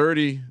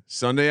 1:30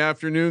 Sunday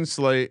afternoon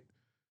slate.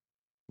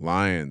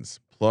 Lions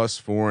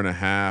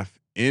 +4.5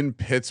 in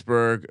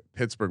Pittsburgh.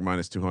 Pittsburgh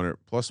 -200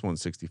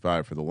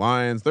 +165 for the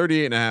Lions.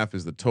 38.5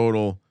 is the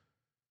total.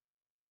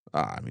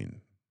 I mean,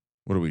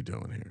 what are we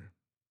doing here?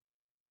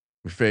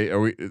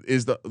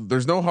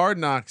 There's no Hard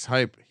Knocks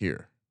hype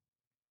here.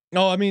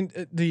 No, I mean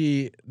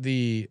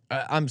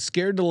I'm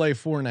scared to lay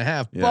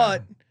 4.5,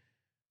 but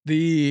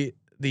the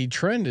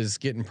trend is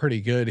getting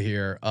pretty good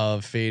here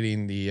of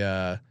fading the.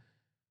 I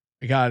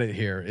got it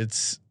here.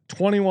 It's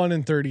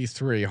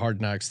 21-33.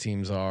 Hard Knocks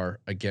teams are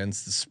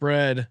against the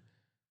spread.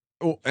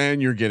 Oh,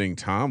 and you're getting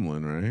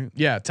Tomlin, right?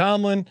 Yeah,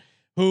 Tomlin,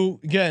 who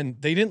again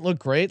they didn't look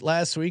great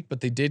last week, but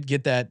they did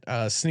get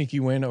that sneaky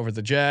win over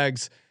the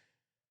Jags.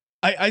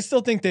 I still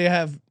think they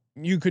have.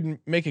 You could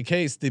make a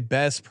case the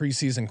best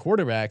preseason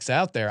quarterbacks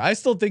out there. I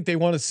still think they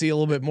want to see a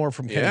little bit more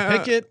from Kenny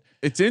Pickett.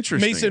 It's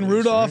interesting. Mason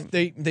Rudolph,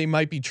 they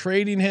might be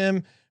trading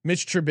him.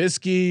 Mitch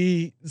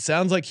Trubisky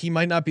sounds like he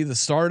might not be the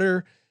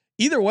starter.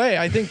 Either way,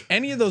 I think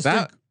any of those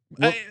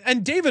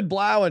and David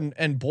Blau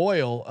and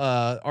Boyle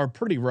are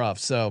pretty rough.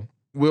 So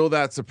will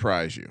that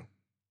surprise you?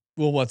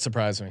 Will what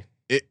surprise me?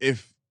 I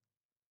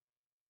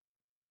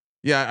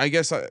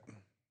guess I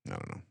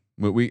don't know.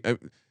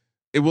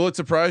 Will it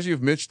surprise you if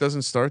Mitch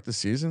doesn't start the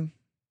season?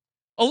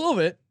 A little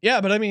bit,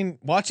 yeah. But I mean,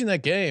 watching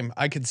that game,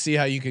 I could see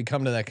how you could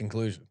come to that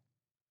conclusion.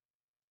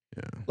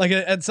 Yeah. Like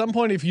at some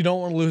point, if you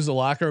don't want to lose the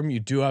locker room, you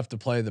do have to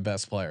play the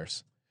best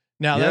players.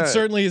 Now that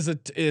certainly is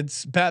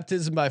it's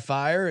baptism by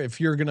fire.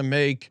 If you're going to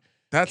make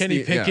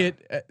Kenny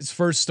Pickett his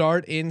first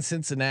start in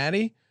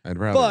Cincinnati, I'd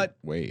rather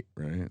wait,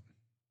 right?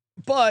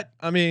 But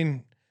I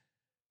mean,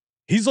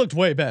 he's looked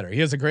way better. He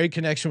has a great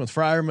connection with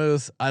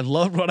Freiermuth. I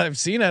love what I've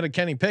seen out of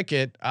Kenny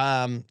Pickett.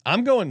 I'm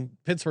going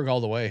Pittsburgh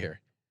all the way here.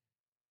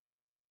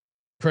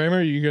 Kramer,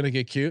 are you going to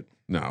get cute?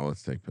 No,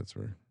 let's take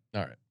Pittsburgh.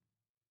 All right.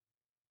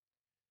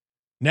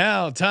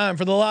 Now time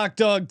for the Lock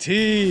Dog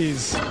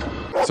tease.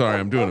 Sorry,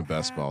 I'm doing a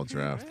best ball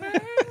draft.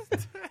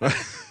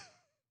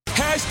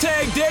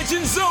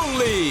 #Legends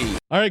only.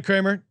 All right,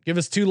 Kramer, give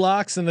us 2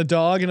 locks and a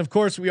dog. And of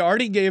course, we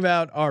already gave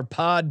out our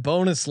pod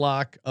bonus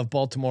lock of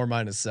Baltimore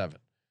 -7.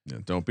 Yeah,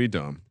 don't be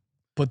dumb.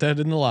 Put that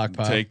in the lock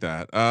pile. Take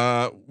that.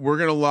 We're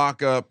going to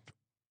lock up.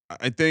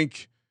 I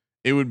think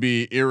it would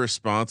be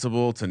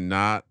irresponsible to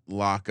not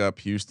lock up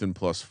Houston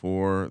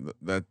 +4.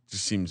 That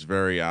just seems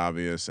very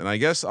obvious. And I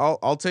guess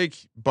I'll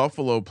take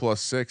Buffalo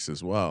 +6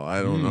 as well.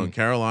 I don't know.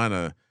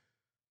 Carolina,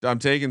 I'm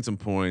taking some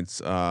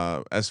points.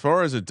 As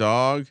far as a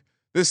dog,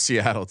 this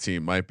Seattle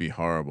team might be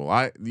horrible.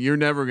 You're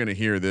never going to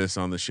hear this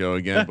on the show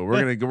again, but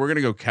we're going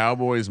to go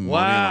Cowboys money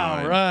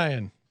line.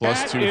 Ryan.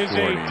 That +240. is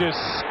a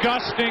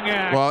disgusting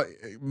act. Well,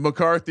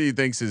 McCarthy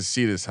thinks his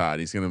seat is hot.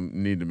 He's going to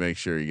need to make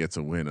sure he gets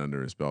a win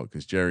under his belt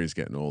because Jerry's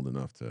getting old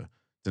enough to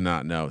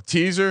not know.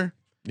 Teaser,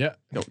 Yeah.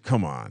 No,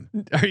 come on.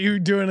 Are you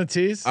doing a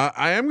tease?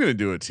 I am going to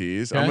do a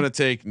tease. I'm Okay. going to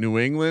take New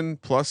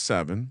England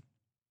 +7.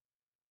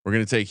 We're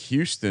going to take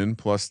Houston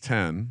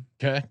 +10,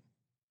 Okay.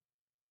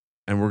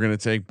 and we're going to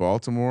take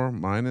Baltimore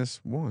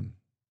 -1.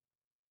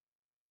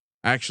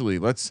 Actually,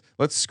 let's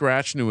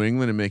scratch New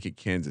England and make it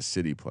Kansas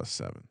City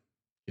 +7.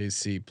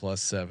 AC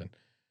 +7.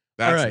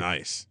 That's right.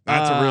 nice.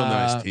 That's a real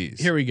nice tease.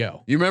 Here we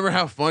go. You remember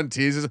how fun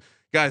teases,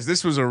 guys?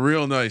 This was a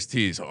real nice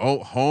tease. Oh,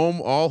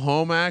 all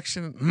home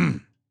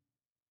action.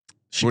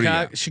 What do you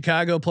got?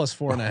 Chicago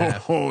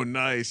 +4.5. Oh,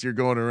 nice. You're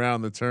going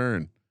around the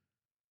turn.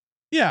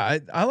 Yeah,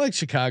 I like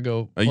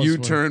Chicago. A +1.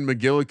 U-turn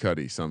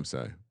McGillicuddy, some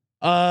say.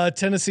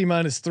 Tennessee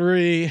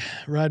 -3.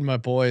 Riding my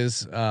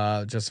boys.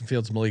 Justin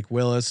Fields, Malik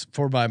Willis.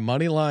 4 by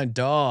money line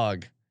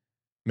dog.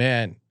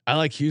 Man, I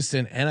like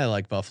Houston and I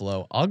like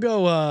Buffalo. I'll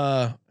go.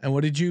 And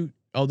what did you?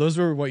 Oh, those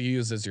were what you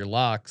used as your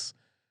locks.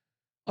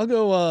 I'll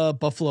go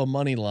Buffalo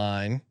money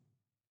line,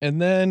 and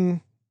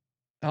then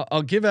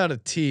I'll give out a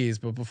tease.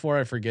 But before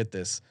I forget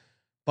this,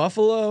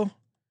 Buffalo,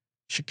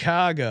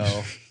 Chicago,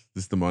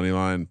 This is the money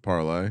line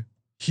parlay.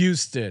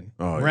 Houston,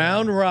 Oh, yeah.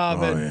 round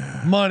robin, Oh,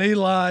 yeah. money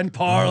line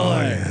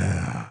parlay. Oh,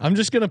 yeah. I'm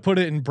just gonna put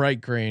it in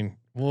bright green.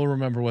 We'll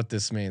remember what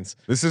this means.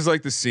 This is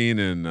like the scene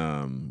in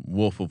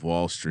Wolf of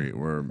Wall Street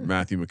where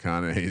Matthew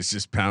McConaughey is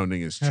just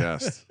pounding his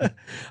chest.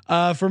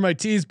 For my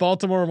teas,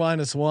 Baltimore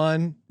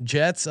 -1,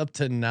 Jets up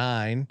to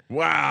 9,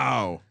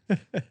 Wow.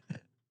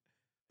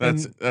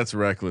 That's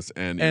reckless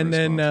and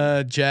then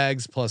irresponsible.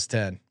 Jags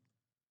 +10.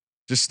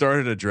 Just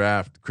started a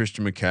draft.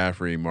 Christian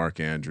McCaffrey, Mark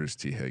Andrews,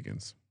 T.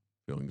 Higgins.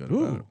 Feeling good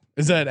about it.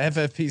 Is that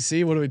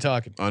FFPC? What are we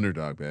talking?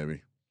 Underdog,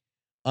 baby.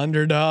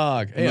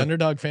 Underdog. Hey, Look.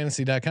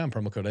 underdogfantasy.com,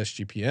 promo code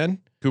SGPN.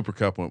 Cooper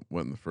Kupp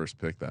went in the first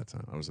pick that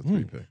time. I was a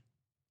 3 pick.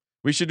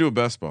 We should do a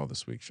best ball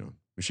this week, Sean.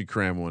 We should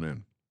cram one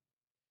in.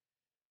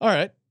 All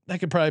right. That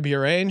could probably be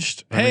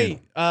arranged. Thank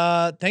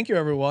you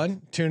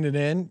everyone tuning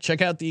in.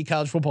 Check out the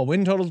College Football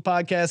Win Totals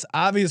podcast.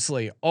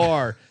 Obviously,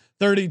 our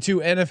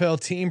 32 NFL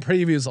team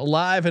previews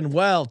alive and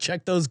well.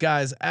 Check those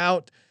guys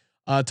out.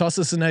 Toss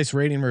us a nice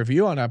rating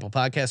review on Apple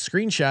Podcasts.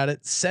 Screenshot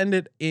it. Send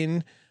it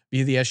in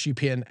via the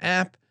SGPN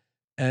app.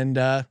 And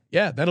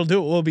that'll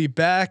do it. We'll be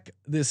back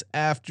this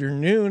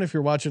afternoon if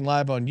you're watching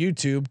live on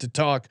YouTube to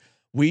talk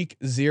Week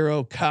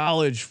 0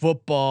 college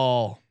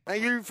football.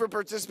 Thank you for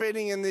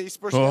participating in the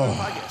Sports Gambling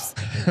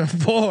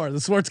Podcast. For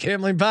the Sports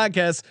Gambling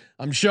Podcast,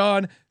 I'm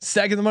Sean,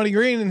 second the money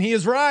green, and he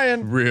is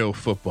Ryan. Real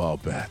football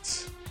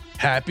bets.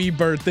 Happy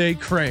birthday,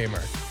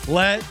 Kramer.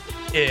 Let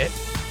it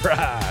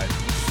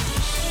ride.